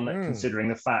down, considering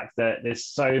the fact that there's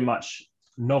so much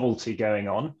novelty going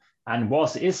on? And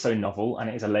whilst it is so novel and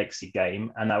it is a legacy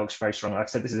game, and that looks very strong, like I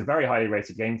said, this is a very highly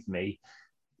rated game for me.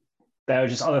 There are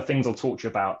just other things I'll talk to you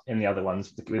about in the other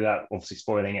ones without obviously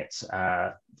spoiling it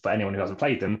for anyone who hasn't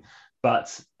played them.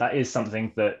 But that is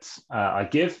something that I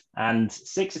give. And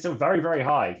 6 is still very, very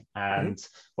high. And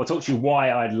I'll talk to you why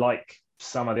I like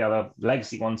some of the other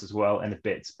legacy ones as well in a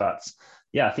bit. But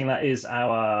yeah, I think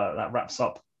that wraps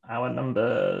up our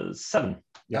number 7.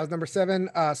 Yeah. That was number 7.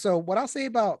 So what I'll say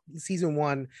about season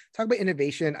 1, talk about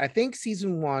innovation. I think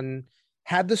season 1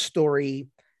 had the story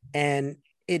and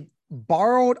it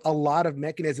borrowed a lot of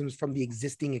mechanisms from the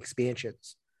existing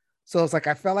expansions. So it's like,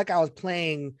 I felt like I was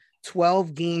playing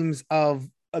 12 games of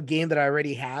a game that I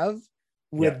already have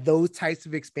with those types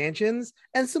of expansions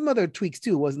and some other tweaks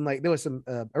too. It wasn't like there was some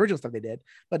original stuff they did,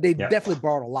 but they definitely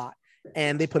borrowed a lot.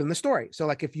 And they put in the story. So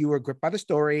like if you were gripped by the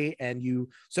story and you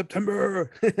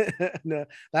September, that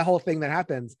whole thing that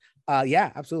happens.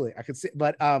 Yeah, absolutely. I could see,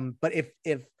 but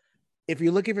if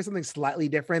you're looking for something slightly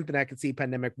different, then I could see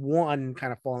Pandemic 1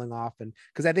 kind of falling off. And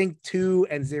because I think 2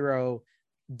 and 0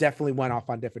 definitely went off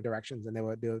on different directions and they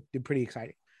were pretty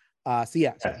exciting. So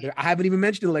I haven't even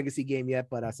mentioned the legacy game yet,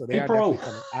 but so they are definitely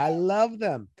coming. I love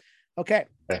them. Okay.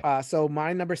 So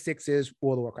my number 6 is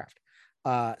World of Warcraft.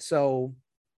 So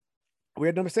we're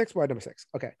at number 6. We're at number 6.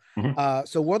 Okay.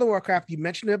 So World of Warcraft, you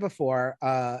mentioned it before,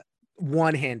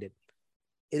 one-handed.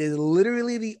 It is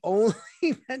literally the only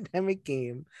Pandemic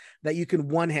game that you can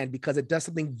one-hand because it does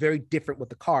something very different with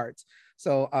the cards.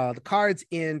 So the cards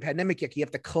in Pandemic, you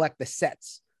have to collect the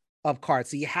sets of cards.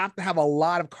 So you have to have a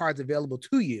lot of cards available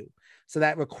to you. So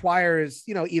that requires,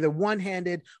 either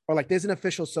one-handed or like there's an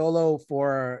official solo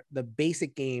for the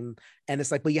basic game. And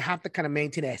it's like, but you have to kind of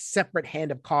maintain a separate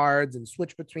hand of cards and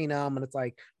switch between them. And it's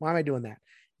like, why am I doing that?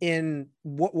 In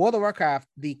World of Warcraft,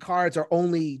 the cards are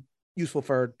only useful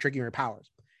for triggering your powers.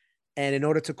 And in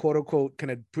order to quote unquote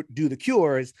kind of do the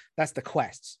cures, that's the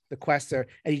quests. The quests are,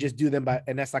 and you just do them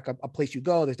and that's like a place you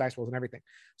go, there's dice rolls and everything.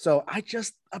 So I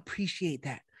just appreciate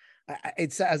that.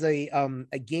 It's as a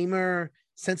gamer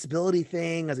sensibility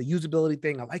thing, as a usability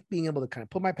thing. I like being able to kind of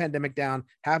put my Pandemic down,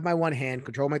 have my one hand,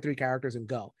 control my 3 characters and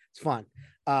go. It's fun.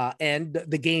 And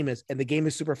the game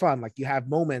is super fun. Like you have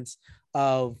moments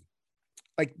of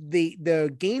like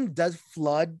the game does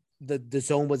flood the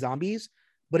zone with zombies,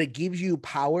 but it gives you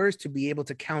powers to be able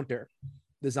to counter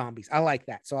the zombies. I like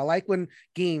that. So I like when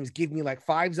games give me like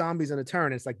 5 zombies in a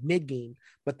turn. It's like mid game,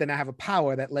 but then I have a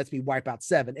power that lets me wipe out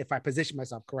 7 if I position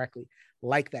myself correctly.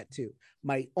 Like that too.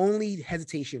 My only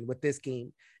hesitation with this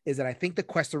game is that I think the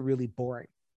quests are really boring.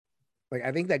 Like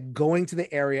I think that going to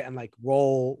the area and like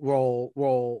roll,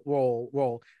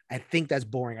 I think that's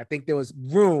boring. I think there was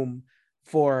room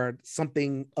for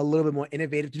something a little bit more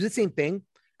innovative. Do the same thing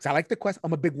because I like the quest.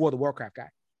 I'm a big World of Warcraft guy.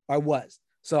 I was.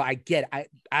 So I get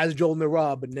as Joel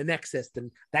Narub and the Nexus, and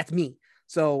that's me.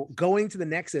 So going to the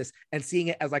Nexus and seeing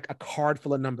it as like a card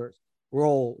full of numbers,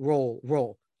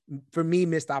 roll. For me,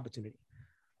 missed opportunity.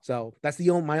 So that's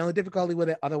my only difficulty with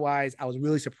it. Otherwise, I was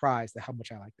really surprised at how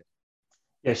much I liked it.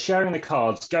 Yeah, sharing the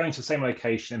cards, going to the same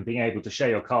location and being able to share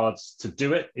your cards to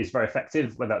do it is very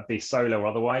effective, whether it be solo or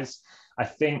otherwise. I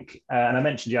think, and I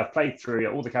mentioned, I've played through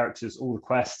all the characters, all the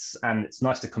quests, and it's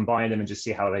nice to combine them and just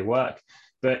see how they work.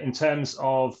 But in terms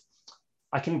of,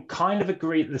 I can kind of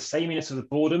agree that the sameness of the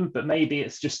boredom, but maybe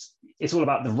it's all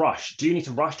about the rush. Do you need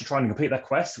to rush to try and complete that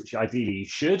quest, which ideally you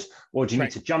should, or do you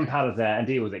need to jump out of there and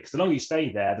deal with it? Because the longer you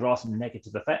stay there are some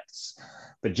negative effects.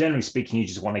 But generally speaking, you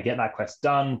just want to get that quest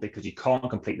done because you can't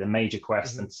complete the major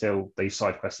quest until the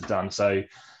side quests are done. So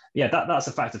yeah, that's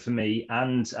a factor for me.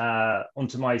 And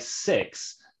onto my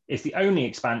 6. It's the only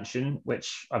expansion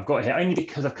which I've got here, only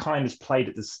because I've kind of played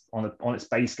it on its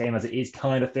base game as it is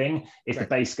kind of thing. It's the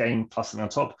base game plus something on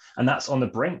top, and that's On the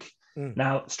Brink.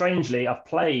 Now, strangely, I've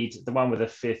played the one with the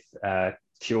fifth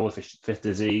cure, fifth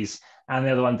disease, and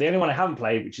the other one, the only one I haven't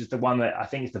played, which is the one that I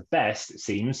think is the best, it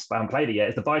seems, but I haven't played it yet,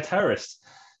 is the Bioterrorist.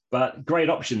 But great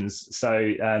options.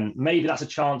 So maybe that's a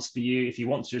chance for you if you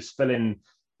want to just fill in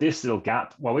this little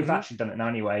gap. Well, we've actually done it now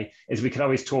anyway, is we could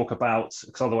always talk about,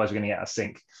 because otherwise we're going to get out of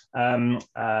sync,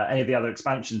 any of the other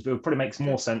expansions, but it probably makes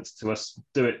more sense to us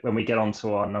do it when we get on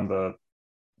to our number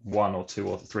 1 or 2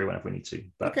 or 3, whenever we need to.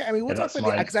 But okay, I mean, we'll talk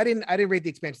about because I didn't rate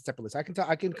the expansions separately, so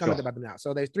I can comment about them now.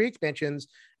 So there's 3 expansions,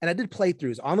 and I did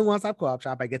playthroughs on the One Stop Co-op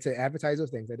Shop. I get to advertise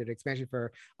those things. I did an expansion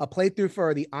for a playthrough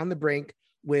for the On the Brink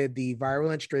with the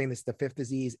virulent strain, this is the 5th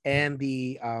disease, and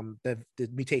the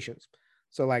mutations.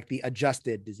 So like the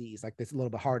adjusted disease, like this a little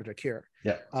bit harder to cure.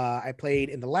 Yeah. I played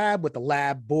in the lab with the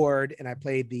lab board, and I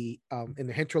played in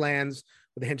the hinterlands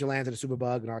with the hinterlands and the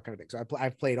superbug and all that kind of thing. So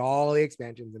I've played all the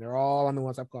expansions, and they're all on the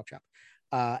One Stop Co-op Shop.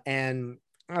 And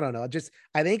I don't know,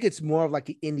 I think it's more of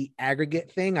like in the aggregate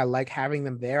thing. I like having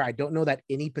them there. I don't know that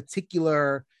any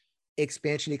particular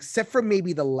expansion, except for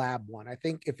maybe the lab one. I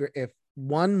think if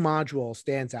one module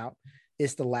stands out,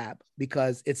 it's the lab,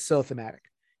 because it's so thematic.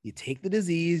 You take the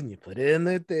disease and you put it in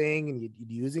the thing, and you're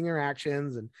using your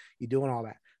actions and you're doing all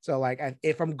that. So like,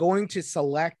 if I'm going to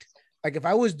select, like if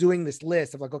I was doing this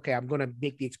list of like, okay, I'm going to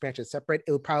make the expansion separate,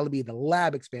 it would probably be the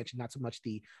lab expansion, not so much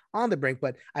the On the Brink.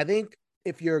 But I think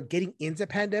if you're getting into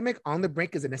Pandemic, On the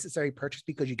Brink is a necessary purchase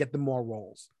because you get the more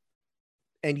rolls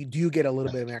and you do get a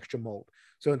little bit of an extra mold.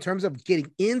 So in terms of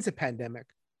getting into Pandemic,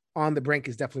 On the Brink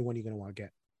is definitely one you're going to want to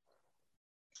get.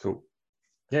 Cool.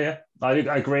 Yeah, I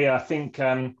agree. I think,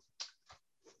 I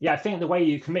think the way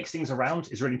you can mix things around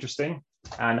is really interesting,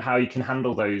 and how you can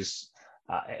handle those.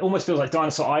 It almost feels like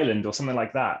Dinosaur Island or something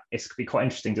like that. It's going to be quite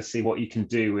interesting to see what you can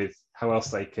do with how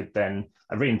else they could then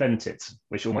reinvent it,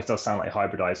 which almost does sound like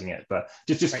hybridizing it. But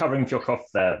just covering your cough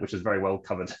there, which is very well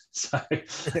covered. So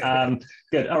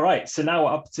good. All right. So now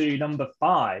we're up to number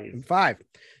 5. 5.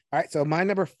 All right. So my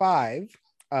number 5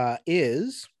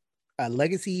 is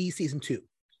Legacy Season 2.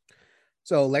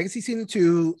 So Legacy Season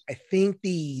 2, I think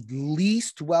the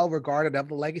least well-regarded of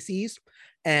the Legacies.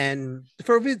 And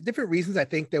for different reasons, I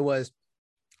think there was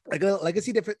like a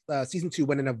Legacy Season 2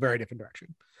 went in a very different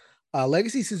direction.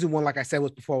 Legacy Season 1, like I said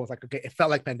was before, was like, okay, it felt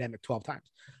like Pandemic 12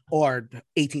 times or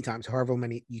 18 times, however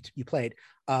many you played.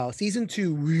 Season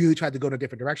 2 really tried to go in a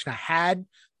different direction. I had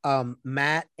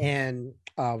Matt and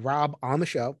Rob on the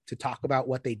show to talk about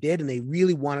what they did, and they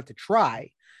really wanted to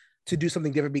try to do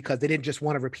something different because they didn't just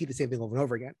want to repeat the same thing over and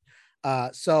over again.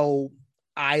 So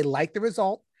I like the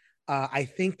result. I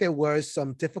think there was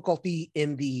some difficulty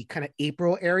in the kind of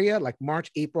April area, like March,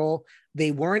 April.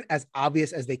 They weren't as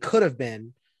obvious as they could have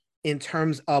been in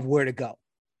terms of where to go.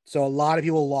 So a lot of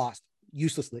people lost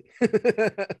uselessly.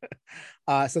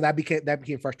 So that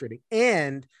became frustrating.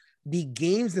 And the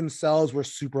games themselves were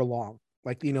super long.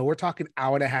 Like, we're talking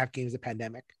 1.5 games of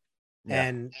Pandemic. Yeah.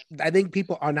 And I think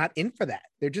people are not in for that.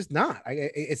 They're just not.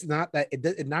 It's not that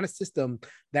it's not a system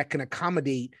that can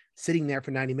accommodate sitting there for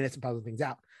 90 minutes and puzzling things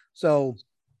out. So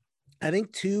I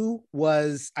think 2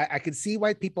 was, I could see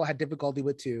why people had difficulty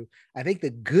with 2. I think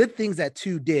the good things that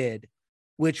 2 did,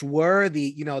 which were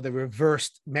the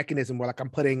reversed mechanism where like I'm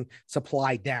putting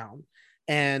supply down.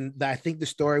 And I think the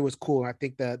story was cool. I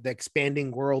think the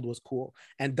expanding world was cool.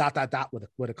 And ...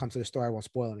 when it comes to the story, I won't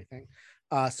spoil anything.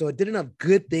 So it did enough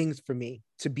good things for me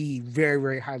to be very,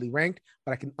 very highly ranked,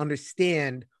 but I can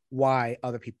understand why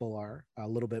other people are a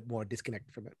little bit more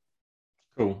disconnected from it.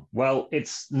 Cool. Well,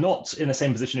 it's not in the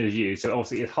same position as you, so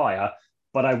obviously it's higher,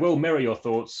 but I will mirror your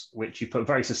thoughts, which you put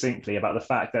very succinctly about the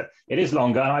fact that it is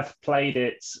longer, and I've played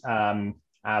it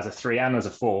as a 3 and as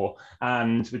a 4,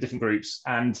 and with different groups.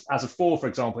 And as a 4, for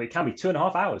example, it can be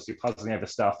 2.5 hours you're puzzling over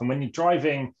stuff. And when you're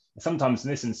driving, sometimes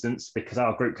in this instance, because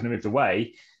our group kind of moved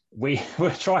away, we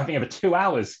were driving over 2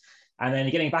 hours, And then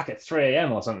you're getting back at 3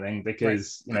 a.m. or something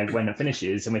because, when it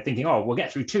finishes, and we're thinking, oh, we'll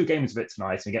get through 2 games of it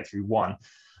tonight and we get through 1.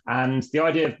 And the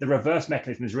idea of the reverse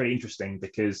mechanism is really interesting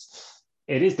because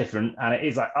it is different. And it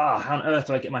is like, how on earth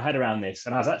do I get my head around this?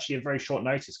 And I was actually at very short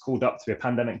notice called up to be a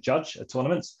Pandemic judge at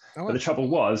tournaments. Oh, wow. But the trouble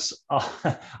was,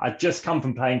 I'd just come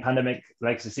from playing Pandemic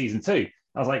Legacy Season 2.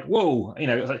 I was like, whoa,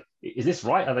 it was like, is this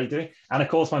right? Are they doing? And of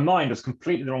course, my mind was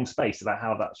completely the wrong space about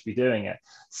how that should be doing it.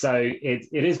 So it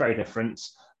is very different.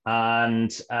 And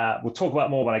we'll talk about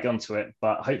more when I get onto it.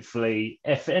 But hopefully,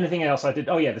 if anything else I did,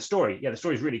 the story. Yeah, the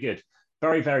story is really good.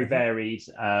 Very, very varied,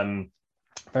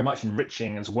 very much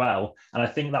enriching as well. And I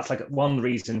think that's like one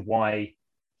reason why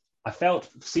I felt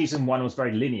Season 1 was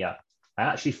very linear. I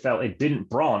actually felt it didn't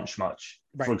branch much,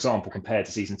 for example, compared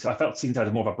to Season 2. I felt Season 2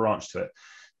 had more of a branch to it.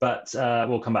 But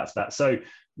we'll come back to that. So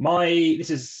this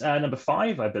is number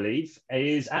 5, I believe,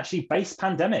 is actually Base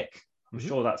Pandemic. I'm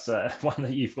sure that's one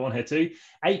that you've gone here too.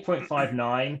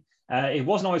 8.59. It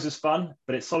wasn't always as fun,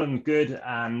 but it's solid and good.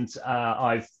 And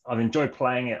I've enjoyed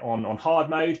playing it on hard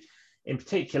mode. In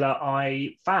particular,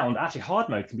 I found actually hard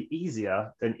mode can be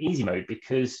easier than easy mode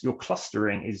because your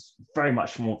clustering is very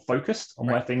much more focused on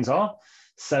where things are.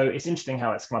 So it's interesting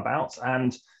how it's come about.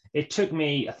 And it took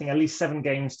me, I think, at least 7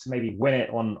 games to maybe win it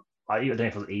on, I don't know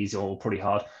if it was easy or pretty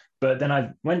hard, but then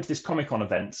I went to this Comic-Con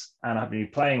event and I've been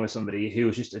playing with somebody who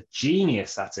was just a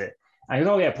genius at it. And he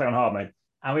goes, oh yeah, play on hard mode.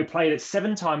 And we played it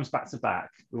 7 times back to back.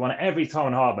 We won it every time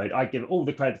on hard mode. I give all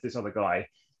the credit to this other guy.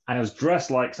 And it was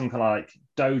dressed like some kind of like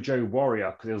dojo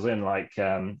warrior because it was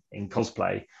in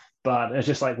cosplay. But it's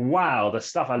just like, wow, the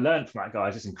stuff I learned from that guy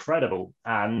is just incredible.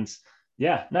 And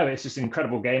yeah, no, it's just an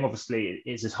incredible game. Obviously,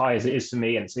 it's as high as it is for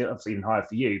me, and it's obviously even higher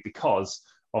for you because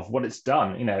of what it's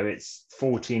done. It's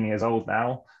 14 years old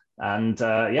now, and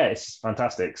it's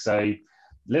fantastic. So a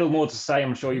little more to say.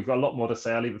 I'm sure you've got a lot more to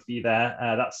say. I'll leave it for you there.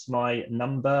 That's my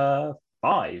number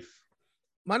 5.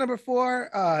 My number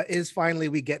 4 is finally,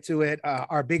 we get to it,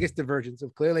 our biggest divergence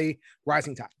of clearly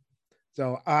Rising Tide.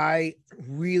 So I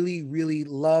really, really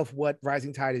love what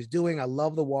Rising Tide is doing. I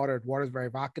love the water. The water is very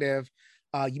evocative.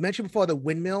 You mentioned before the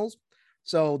windmills.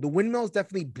 So the windmills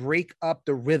definitely break up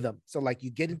the rhythm. So like you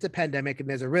get into Pandemic and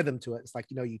there's a rhythm to it. It's like,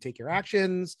 you take your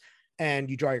actions and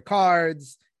you draw your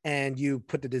cards and you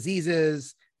put the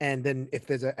diseases. And then if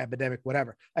there's an epidemic,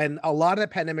 whatever. And a lot of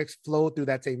the pandemics flow through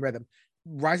that same rhythm.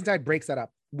 Rising Tide breaks that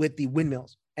up with the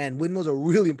windmills. And windmills are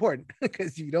really important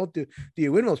because you don't do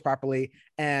your windmills properly.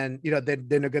 And, then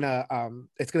they're going to,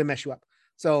 it's going to mess you up.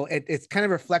 So it's kind of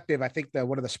reflective. I think that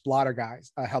one of the Splotter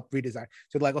guys helped redesign.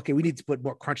 So like, okay, we need to put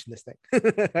more crunch in this thing.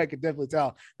 I could definitely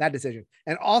tell that decision.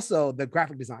 And also the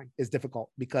graphic design is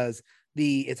difficult because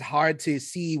it's hard to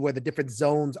see where the different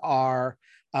zones are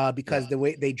because the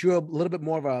way they drew a little bit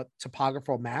more of a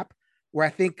topographical map, where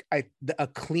I think a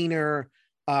cleaner,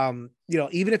 even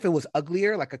if it was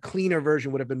uglier, like a cleaner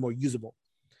version would have been more usable.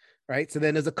 Right. So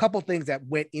then there's a couple things that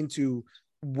went into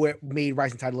what made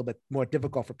Rising Tide a little bit more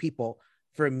difficult for people.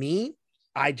 For me,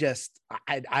 I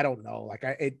don't know. Like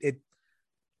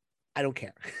I don't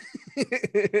care.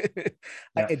 It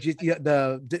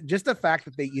just the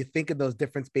fact that you think of those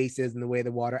different spaces and the way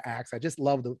the water acts. I just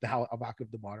love how evocative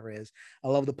the water is. I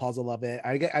love the puzzle of it.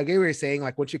 I get what you're saying.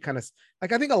 Like once you kind of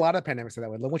like, I think a lot of pandemics are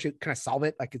that way. Like once you kind of solve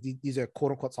it, like these are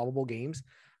quote unquote solvable games.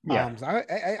 Yeah. So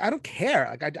I don't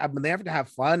care. Like I'm there to have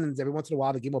fun, and every once in a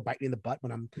while the game will bite me in the butt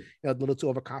when I'm a little too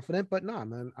overconfident. But no,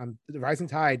 I'm the Rising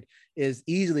Tide is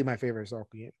easily my favorite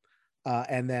historical game.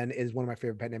 And then is one of my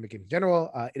favorite pandemic games in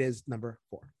general. It is number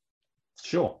 4.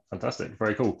 Sure. Fantastic.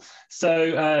 Very cool.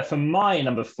 So for my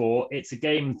number 4, it's a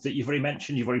game that you've already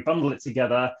mentioned. You've already bundled it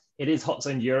together. It is Hot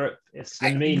Zone Europe. It's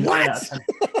going to be 9 out of 10.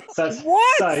 So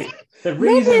the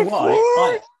reason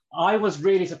why I was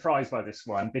really surprised by this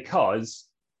one because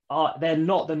they're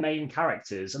not the main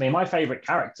characters. I mean, my favorite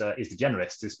character is the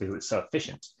generalist, just because it's so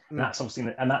efficient. And that's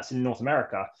obviously, and that's in North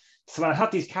America. So when I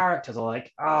had these characters, I'm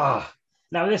like,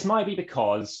 Now, this might be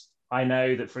because I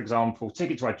know that, for example,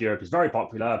 Ticket to Ride Europe is very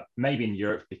popular, maybe in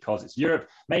Europe because it's Europe,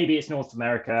 maybe it's North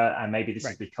America, and maybe this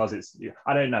is because it's,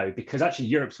 I don't know, because actually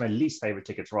Europe's my least favorite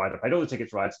Ticket to Ride. I played all the Ticket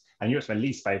to Rides, and Europe's my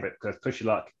least favorite because Push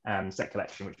Your Luck and Set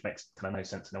Collection, which makes kind of no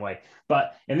sense in a way.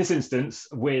 But in this instance,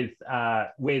 with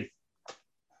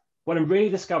what I'm really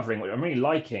discovering, what I'm really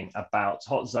liking about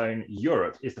Hot Zone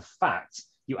Europe is the fact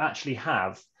you actually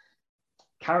have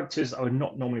characters I would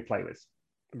not normally play with.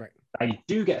 Right. And you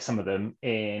do get some of them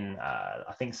in,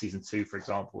 I think, Season 2, for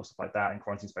example, or stuff like that, and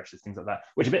Quarantine Specialists, things like that,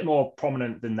 which are a bit more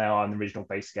prominent than they are in the original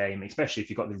base game, especially if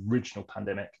you've got the original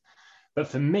Pandemic. But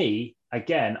for me,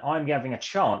 again, I'm having a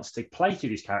chance to play through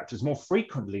these characters more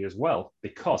frequently as well,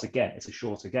 because, again, it's a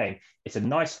shorter game. It's a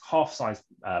nice half-size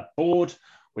board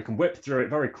We can whip through it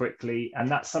very quickly, and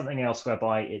that's something else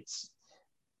whereby it's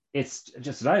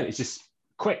just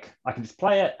quick. I can just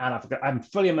play it, and I'm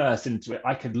fully immersed into it.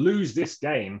 I could lose this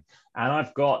game, and I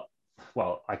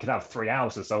could have 3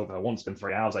 hours or so. I want to spend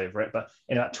 3 hours over it, but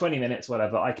in about 20 minutes,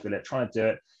 whatever, I could be trying to do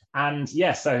it. And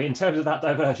yes, so in terms of that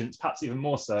divergence, perhaps even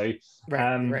more so.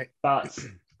 Right. But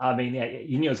I mean, yeah,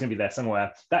 you knew it was going to be there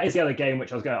somewhere. That is the other game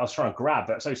which I was trying to grab,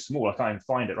 but it's so small I can't even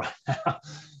find it right now.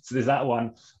 So there's that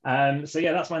one. So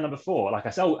yeah, that's my number 4. Like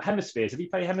I said, Hemispheres. Have you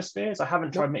played Hemispheres? I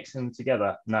haven't tried mixing them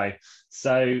together. No.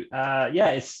 So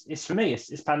yeah, it's for me.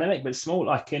 It's Pandemic, but it's small.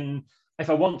 I can, if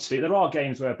I want to. There are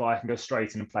games whereby I can go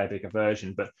straight in and play a bigger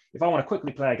version. But if I want to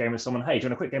quickly play a game with someone, hey, do you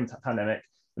want a quick game of Pandemic?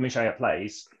 Let me show you how it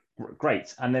plays.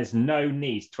 Great. And there's no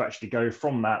need to actually go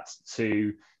from that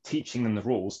to teaching them the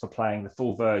rules for playing the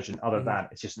full version, other than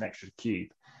it's just an extra cube.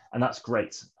 And that's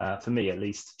great for me, at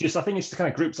least. I think it's the kind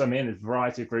of groups I'm in, a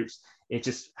variety of groups. It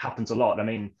just happens a lot. I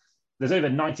mean, there's over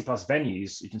 90 plus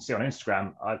venues you can see on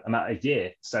Instagram. I'm at a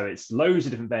year. So it's loads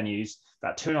of different venues,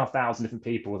 about 2,500 different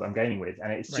people that I'm gaming with.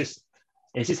 And it's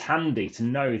just handy to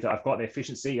know that I've got the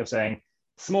efficiency of saying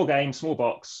small game, small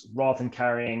box, rather than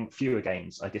carrying fewer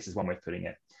games, I guess is one way of putting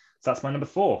it. So that's my number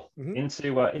 4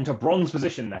 into a bronze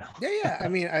position now. Yeah. I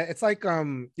mean, it's like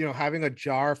having a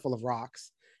jar full of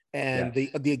rocks, and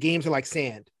the games are like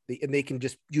sand, and you can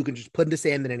just put into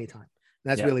sand at any time.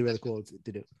 And that's really, really cool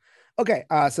to do. Okay,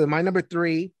 so my number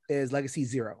 3 is Legacy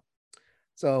Zero.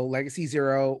 So Legacy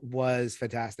Zero was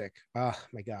fantastic. Oh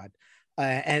my god.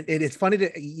 And it's funny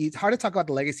it's hard to talk about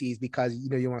the legacies because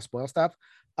you want to spoil stuff.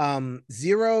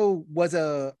 Zero was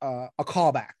a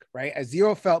callback, right? As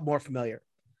Zero felt more familiar.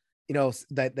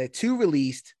 That the 2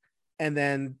 released, and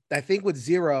then I think with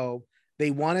Zero,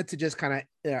 they wanted to just kind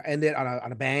of end it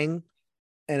on a bang.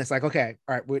 And it's like, okay,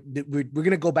 all right, we're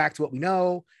going to go back to what we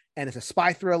know. And it's a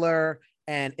spy thriller,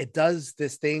 and it does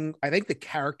this thing. I think the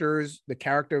character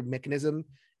mechanism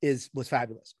was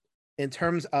fabulous in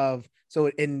terms of, so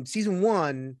in season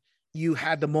 1, you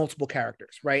had the multiple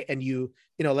characters, right? And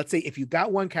let's say if you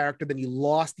got one character, then you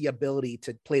lost the ability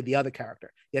to play the other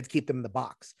character. You had to keep them in the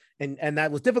box. And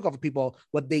that was difficult for people.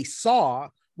 What they saw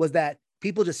was that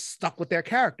people just stuck with their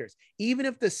characters. Even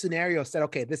if the scenario said,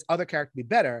 okay, this other character would be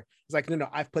better, it's like, no,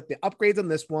 I've put the upgrades on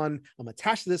this one. I'm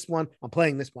attached to this one. I'm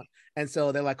playing this one. And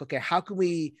so they're like, okay, how can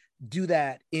we do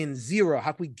that in Zero?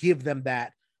 How can we give them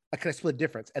that? Kind of split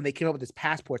difference, and they came up with this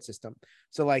passport system.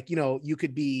 So you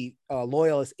could be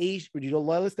loyalist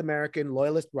loyalist American,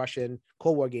 loyalist Russian,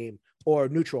 Cold War game, or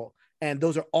neutral, and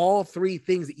those are all 3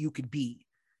 things that you could be,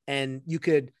 and you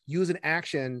could use an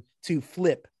action to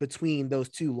flip between those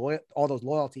all those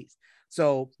loyalties.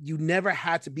 So you never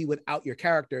had to be without your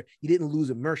character. You didn't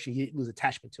lose immersion. You didn't lose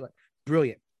attachment to it.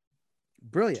 Brilliant.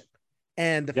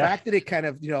 And the fact that it kind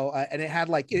of and it had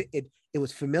it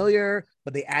was familiar,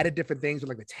 but they added different things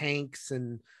with the tanks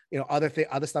and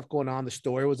other stuff going on. The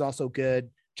story was also good.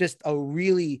 Just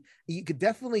you could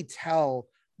definitely tell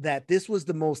that this was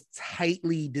the most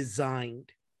tightly designed.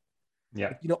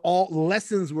 Yeah. All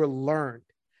lessons were learned,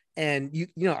 and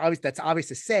obviously that's obvious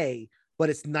to say, but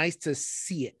it's nice to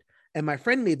see it. And my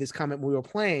friend made this comment when we were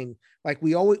playing.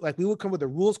 We would come with a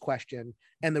rules question,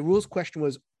 and the rules question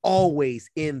was always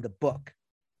in the book.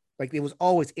 It was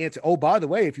always answered. Oh, by the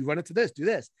way, if you run into this, do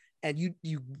this. And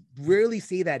you rarely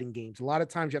see that in games. A lot of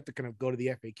times you have to kind of go to the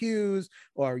FAQs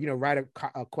or, write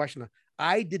a question.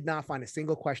 I did not find a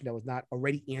single question that was not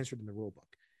already answered in the rule book,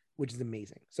 which is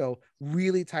amazing. So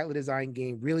really tightly designed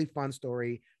game, really fun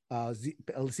story.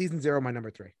 Season 0, my number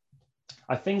 3.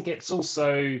 I think it's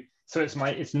also,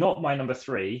 it's not my number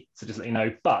 3. So just let you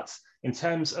know, but in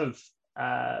terms of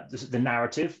the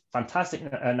narrative, fantastic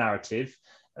narrative.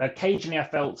 Occasionally I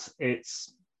felt I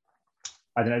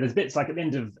don't know, there's bits like at the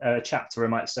end of a chapter I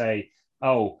might say,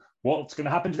 oh, what's going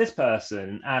to happen to this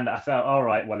person? And I felt, all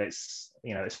right, well, it's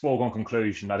foregone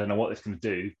conclusion. I don't know what it's going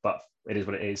to do, but it is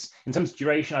what it is. In terms of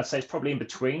duration, I'd say it's probably in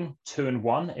between 2 and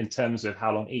 1 in terms of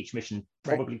how long each mission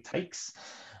probably takes.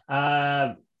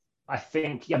 I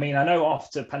think, I know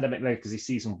after Pandemic Legacy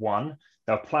Season 1,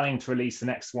 they were planning to release the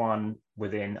next one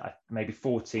within maybe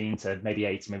 14 to maybe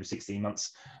 18, maybe 16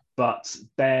 months. But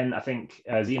then I think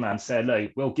Z-Man said,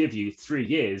 look, we'll give you 3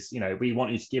 years. We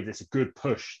want you to give this a good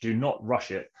push. Do not rush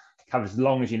it. Have as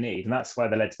long as you need. And that's why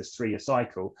they led to this 3-year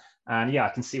cycle. And I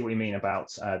can see what you mean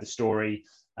about the story.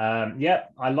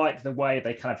 I like the way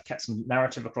they kind of kept some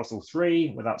narrative across all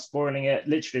 3 without spoiling it.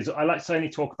 Literally, I like to only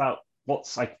talk about what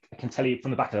I can tell you from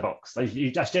the back of the box.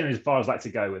 That's generally as far as I like to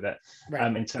go with it,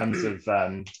 in terms of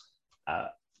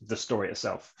the story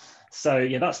itself. So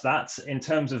that's that. In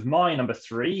terms of my number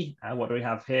 3, what do we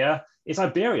have here? It's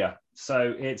Iberia.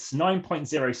 So it's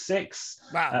 9.06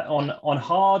 Wow. on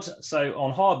hard. So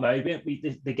on hard mode,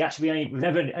 we've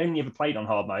never only ever played on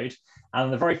hard mode.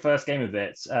 And the very first game of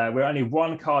it, we're only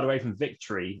one card away from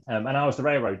victory. And I was the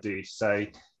railroad dude. So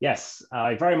yes,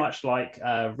 I very much like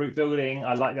route building.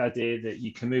 I like the idea that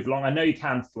you can move along. I know you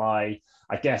can fly,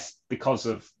 I guess, because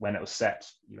of when it was set,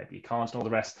 maybe you can't and all the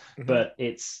rest. Mm-hmm. But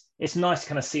it's nice to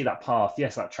kind of see that path.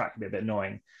 Yes, that track can be a bit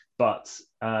annoying, but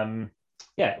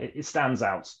it stands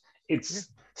out. It's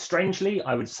strangely,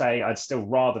 I would say I'd still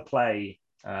rather play,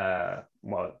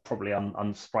 probably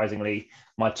unsurprisingly,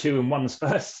 my 2-in-1s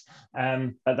first.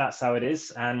 But that's how it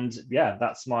is. And yeah,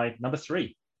 that's my number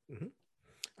 3. Mm-hmm.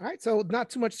 All right. So not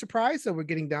too much surprise. So we're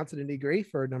getting down to the nitty-gritty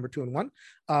for number 2 and 1.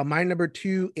 My number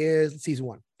 2 is season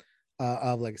 1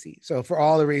 of Legacy. So for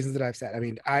all the reasons that I've said, I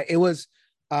mean, it was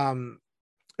ranked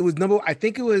number 1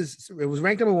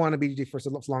 on BGG for a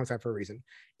long time for a reason.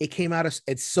 It came out of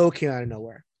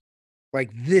nowhere. Like,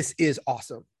 this is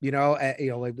awesome. Like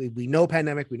we know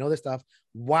Pandemic, we know this stuff.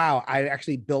 Wow. I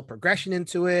actually built progression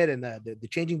into it and the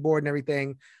changing board and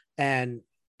everything. And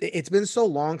it's been so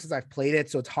long since I've played it.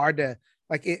 So it's hard to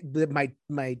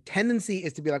my tendency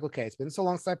is to be like, okay, it's been so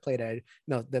long since I played it.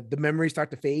 The memories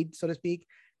start to fade, so to speak.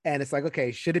 And it's like,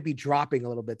 okay, should it be dropping a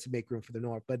little bit to make room for the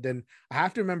North? But then I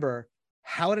have to remember,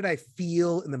 how did I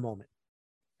feel in the moment?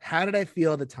 How did I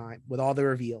feel at the time with all the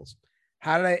reveals?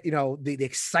 How did I, the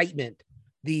excitement,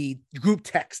 the group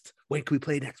text, when can we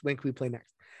play next? When can we play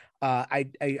next? I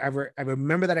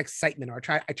remember that excitement, or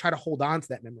I try to hold on to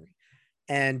that memory,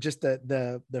 and just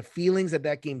the feelings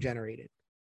that game generated.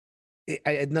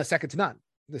 Second to none.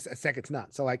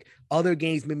 So like, other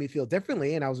games made me feel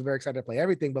differently, and I was very excited to play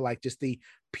everything, but like, just the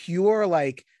pure,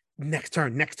 like, next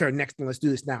turn, let's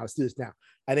do this now.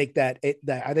 I think I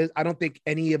don't think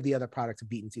any of the other products have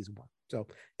beaten season 1. So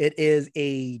it is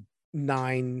a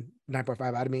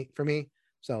 9.5 out of me for me.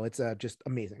 So it's just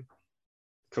amazing.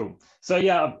 Cool. So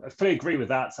yeah, I fully agree with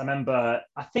that. I remember,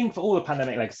 I think for all the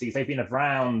Pandemic Legacies, they've been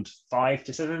around 5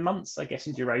 to 7 months, I guess,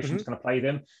 in duration to kind of play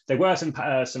them. There were some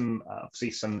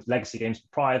obviously some legacy games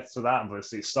prior to that.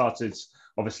 Obviously, it started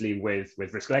obviously with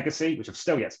Risk Legacy, which I've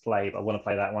still yet to play, but I want to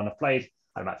play that one. I've played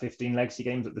about 15 legacy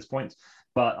games at this point,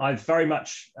 but I've very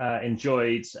much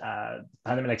enjoyed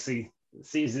Pandemic Legacy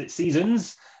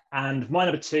seasons. And my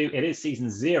number 2, it is season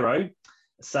 0.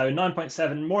 So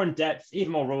 9.7, more in depth,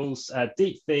 even more rules,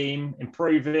 deep theme,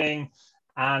 improving.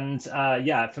 And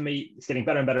for me, it's getting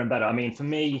better and better and better. I mean, for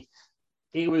me,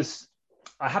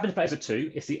 I happen to play as a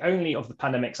 2. It's the only of the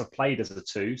Pandemics I've played as a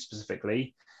 2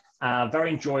 specifically. Very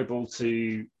enjoyable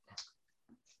to,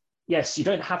 yes, you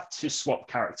don't have to swap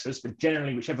characters, but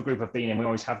generally whichever group I've been in, we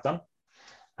always have done.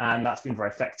 And that's been very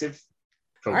effective.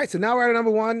 Cool. All right, so now we're at number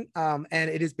 1, and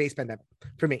it is Base Pandemic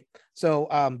for me. So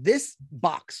this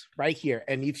box right here,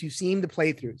 and if you've seen the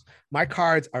playthroughs, my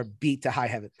cards are beat to high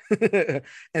heaven.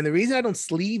 And the reason I don't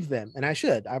sleeve them, and I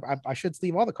should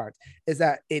sleeve all the cards, is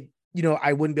that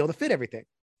I wouldn't be able to fit everything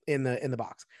in the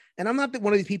box. And I'm not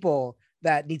one of these people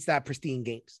that needs to have pristine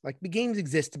games. Like, the games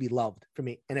exist to be loved for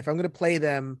me. And if I'm going to play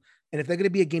them, and if they're going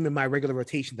to be a game in my regular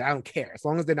rotations, I don't care, as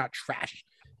long as they're not trash.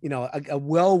 A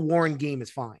well-worn game is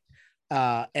fine.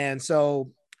 And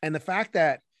the fact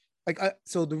that,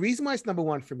 so the reason why it's number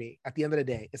 1 for me at the end of the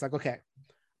day, it's like, okay,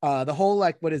 the whole,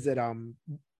 like, what is it?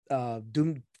 5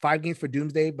 games for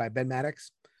Doomsday by Ben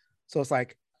Maddox. So it's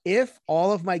like, if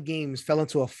all of my games fell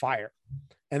into a fire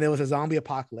and there was a zombie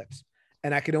apocalypse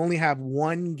and I could only have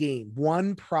one game,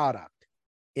 one product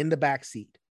in the backseat,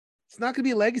 it's not going to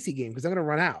be a legacy game because I'm going to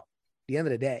run out at the end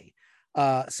of the day.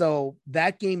 So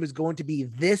that game is going to be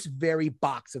this very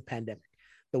box of Pandemic,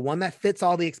 the one that fits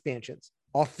all the expansions,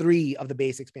 all 3 of the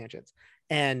base expansions.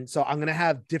 And so I'm going to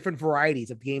have different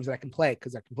varieties of games that I can play,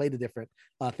 because I can play the different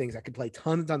things. I can play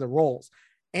tons of roles.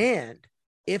 And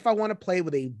if I want to play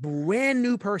with a brand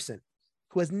new person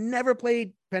who has never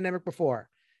played Pandemic before,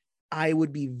 I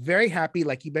would be very happy.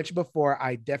 Like you mentioned before,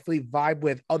 I definitely vibe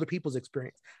with other people's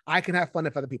experience. I can have fun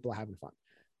if other people are having fun.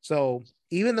 So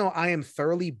even though I am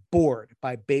thoroughly bored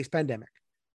by base Pandemic,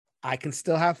 I can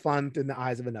still have fun in the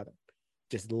eyes of another.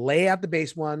 Just lay out the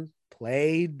base one,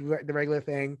 play the regular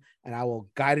thing, and I will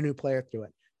guide a new player through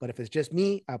it. But if it's just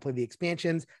me, I'll play the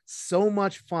expansions. So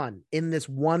much fun in this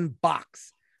one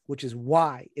box, which is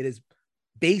why it is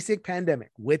basic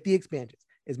Pandemic with the expansions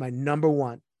is my number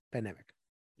 1 Pandemic.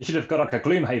 You should have got like a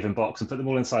Gloomhaven box and put them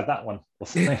all inside that one or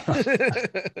something.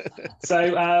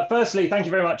 So, firstly, thank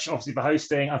you very much, obviously, for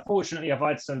hosting. Unfortunately, I've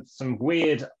had some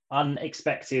weird,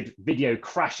 unexpected video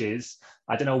crashes.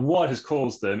 I don't know what has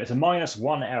caused them. It's a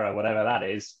 -1 error, whatever that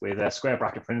is, with square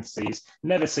bracket parentheses.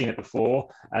 Never seen it before.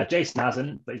 Jason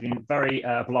hasn't, but he's been very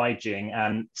obliging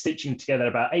and stitching together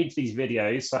about 8 of these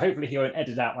videos. So hopefully he won't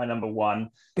edit out my number 1,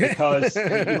 because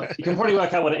you can probably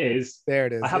work out what it is. There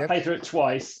it is. I have played through it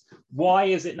twice. Why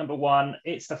is it number 1?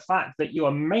 It's the fact that you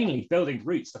are mainly building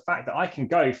routes. The fact that I can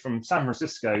go from San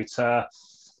Francisco to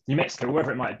New Mexico,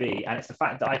 wherever it might be. And it's the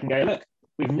fact that I can go, look,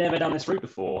 we've never done this route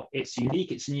before. It's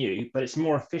unique, it's new, but it's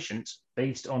more efficient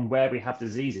based on where we have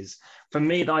diseases. For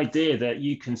me, the idea that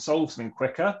you can solve something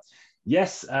quicker.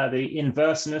 Yes, the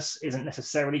inverseness isn't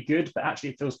necessarily good, but actually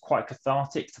it feels quite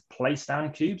cathartic to place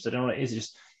down cubes. I don't know what it is,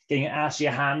 just getting it out of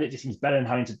your hand. It just seems better than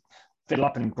having to fiddle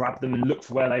up and grab them and look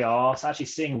for where they are. So actually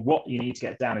seeing what you need to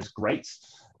get down is great.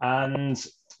 And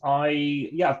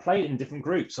I've played it in different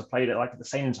groups. I've played it like at the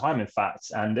same time, in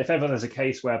fact. And if ever there's a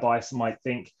case whereby someone might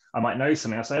think I might know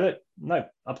something, I'll say, look, no,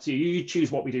 up to you. You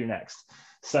choose what we do next.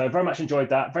 So very much enjoyed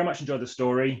that. Very much enjoyed the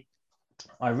story.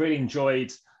 I really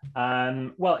enjoyed,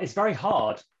 well, it's very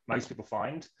hard, most people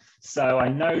find. So I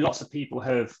know lots of people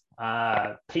have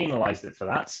penalized it for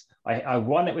that. I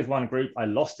won it with one group. I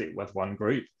lost it with one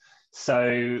group.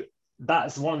 So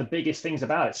that's one of the biggest things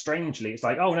about it. Strangely, it's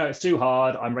like, oh no, it's too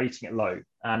hard, I'm rating it low.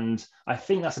 And I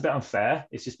think that's a bit unfair.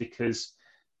 It's just because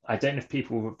I don't know if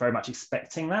people were very much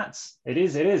expecting that. It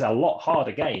is a lot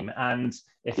harder game. And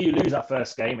if you lose that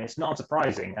first game, it's not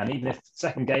surprising. And even if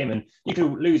second game, and you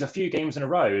could lose a few games in a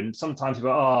row, and sometimes you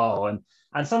go, oh,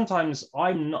 and sometimes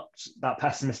I'm not that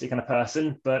pessimistic kind of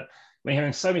person, but when you're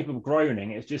hearing so many people groaning,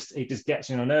 it just gets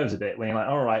you on your nerves a bit when you're like,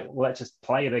 all right, well, let's just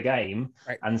play the game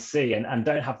and see, and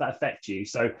don't have that affect you.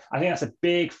 So I think that's a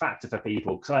big factor for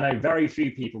people, because I know very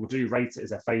few people do rate it as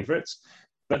their favorites.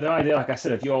 But the idea, like I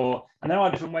said, and there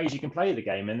are different ways you can play the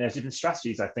game, and there's different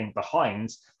strategies, I think, behind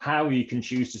how you can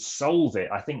choose to solve it.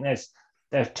 I think there's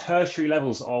tertiary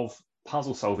levels of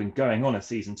puzzle solving going on in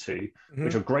season 2,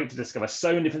 which are great to discover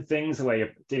so many different things, the way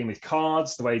you're dealing with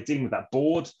cards, the way you're dealing with that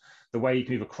board, the way you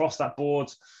can move across that board.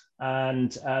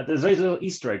 And there's those little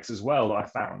Easter eggs as well that I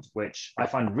found, which I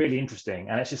find really interesting.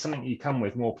 And it's just something you come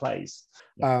with more plays.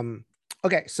 Yeah.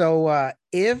 Okay, so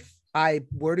if I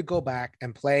were to go back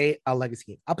and play a legacy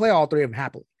game, I'll play all 3 of them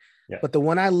happily. Yeah. But the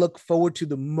one I look forward to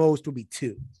the most would be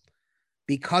 2,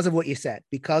 because of what you said,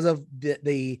 because of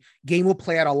the game will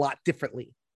play out a lot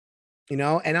differently. You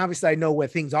know, and obviously I know where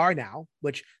things are now,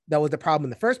 which that was the problem in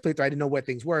the first place. I didn't know where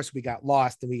things were. So we got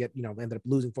lost and we ended up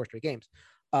losing 4 straight games.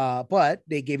 But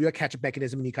they gave you a catch-up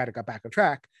mechanism and you kind of got back on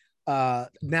track.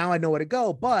 Now I know where to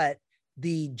go, but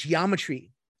the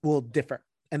geometry will differ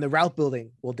and the route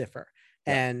building will differ.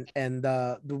 Yeah. And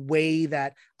the way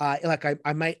that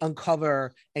I might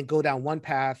uncover and go down one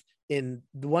path in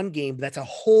the one game, that's a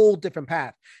whole different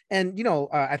path. And,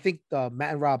 I think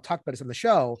Matt and Rob talked about this on the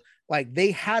show. Like,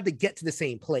 they had to get to the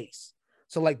same place.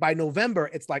 So like by November,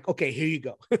 it's like, okay, here you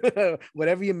go.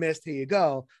 Whatever you missed, here you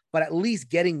go. But at least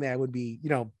getting there would be,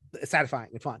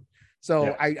 satisfying and fun. So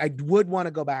yeah. I would want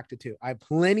to go back to 2. I have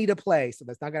plenty to play, so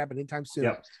that's not going to happen anytime soon.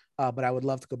 Yep. But I would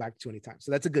love to go back to 2 anytime.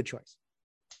 So that's a good choice.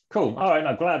 Cool. All right.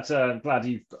 I'm glad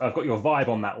you've got your vibe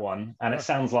on that one. And it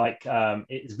sounds like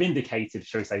it's vindicated,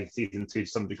 shall we say, season 2 to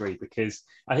some degree, because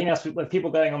I think that's with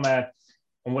people going on there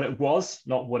on what it was,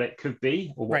 not what it could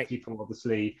be, or what people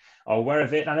obviously are aware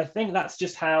of it. And I think that's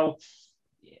just how,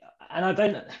 and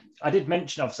I did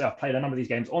mention, obviously, I've played a number of these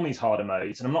games on these harder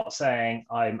modes, and I'm not saying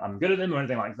I'm good at them or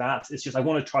anything like that. It's just I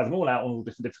want to try them all out on all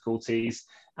different difficulties.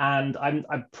 And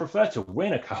I prefer to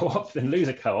win a co-op than lose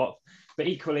a co-op. But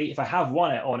equally, if I have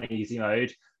won it on easy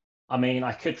mode, I mean,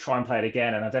 I could try and play it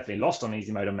again, and I've definitely lost on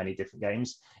easy mode on many different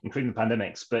games, including the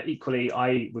pandemics. But equally,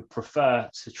 I would prefer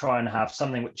to try and have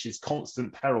something which is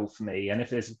constant peril for me. And if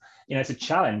there's, it's a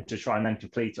challenge to try and then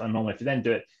complete it on normal. If you then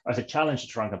do it, it's a challenge to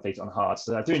try and complete it on hard.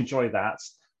 So I do enjoy that.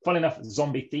 Funny enough,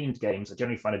 zombie-themed games I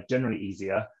generally find it generally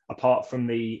easier, apart from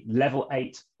the level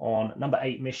 8 on number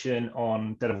 8 mission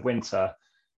on Dead of Winter,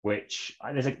 which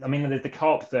there's the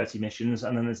co-op 30 missions,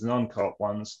 and then there's the non-co-op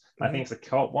ones. Mm-hmm. I think it's the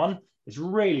co-op one. It's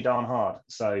really darn hard.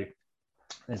 So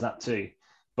there's that too.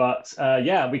 But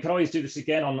we can always do this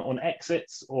again on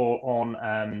exits or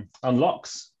on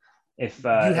unlocks. If you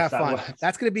have fun,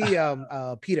 that's going to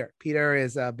be Peter. Peter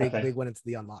is a big one into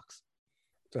the unlocks.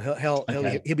 So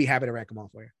he'll be happy to rank them all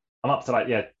for you. I'm up to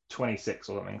like 26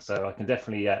 or something, so I can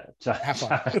definitely have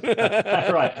fun.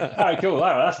 Right. All right, cool. All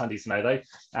right, that's handy to know though.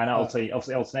 And I'll tell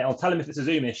him if it's a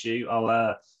Zoom issue.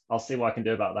 I'll see what I can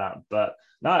do about that. But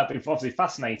no, it's been obviously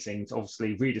fascinating to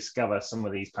obviously rediscover some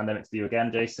of these pandemics with you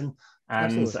again, Jason.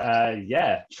 And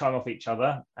chime off each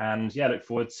other. And look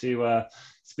forward to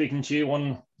speaking to you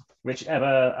on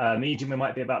whichever medium we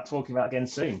might be talking about again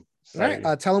soon. So, all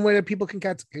right. Tell them where people can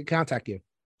contact you.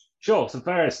 Sure. So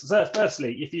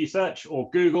firstly, if you search or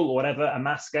Google or whatever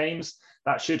Amass Games,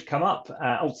 that should come up.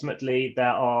 Ultimately,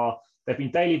 there have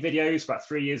been daily videos for about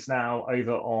 3 years now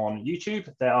over on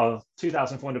YouTube. There are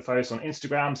 2,400 posts on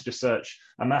Instagram, so just search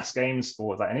Amass Games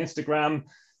for that on Instagram.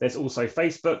 There's also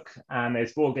Facebook, and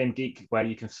there's Board Game Geek, where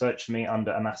you can search me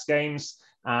under Amass Games.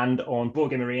 And on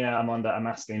Board Game Arena, I'm under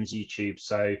Amass Games YouTube.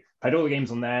 So played all the games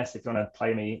on there. So if you want to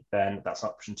play me, then that's an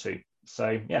option too.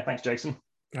 So thanks, Jason.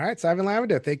 All right, Simon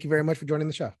Lavender, thank you very much for joining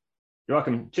the show. You're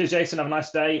welcome. Cheers, Jason. Have a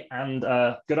nice day and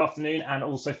good afternoon. And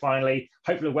also, finally,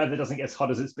 hopefully the weather doesn't get as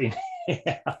hot as it's been.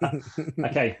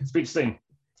 Okay, speak soon.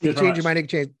 If you can change your mind, you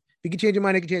can change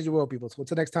the world, people. So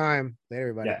until next time, later,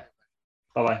 everybody. Yeah.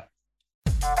 Bye-bye.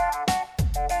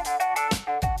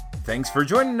 Thanks for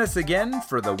joining us again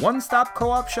for the One Stop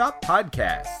Co-op Shop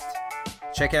podcast.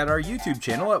 Check out our YouTube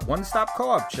channel at One Stop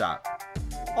Co-op Shop.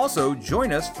 Also,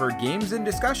 join us for games and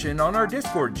discussion on our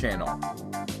Discord channel.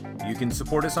 You can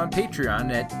support us on Patreon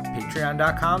at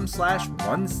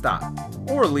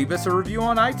patreon.com/onestop or leave us a review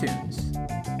on iTunes.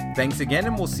 Thanks again,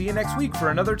 and we'll see you next week for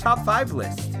another Top 5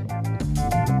 list.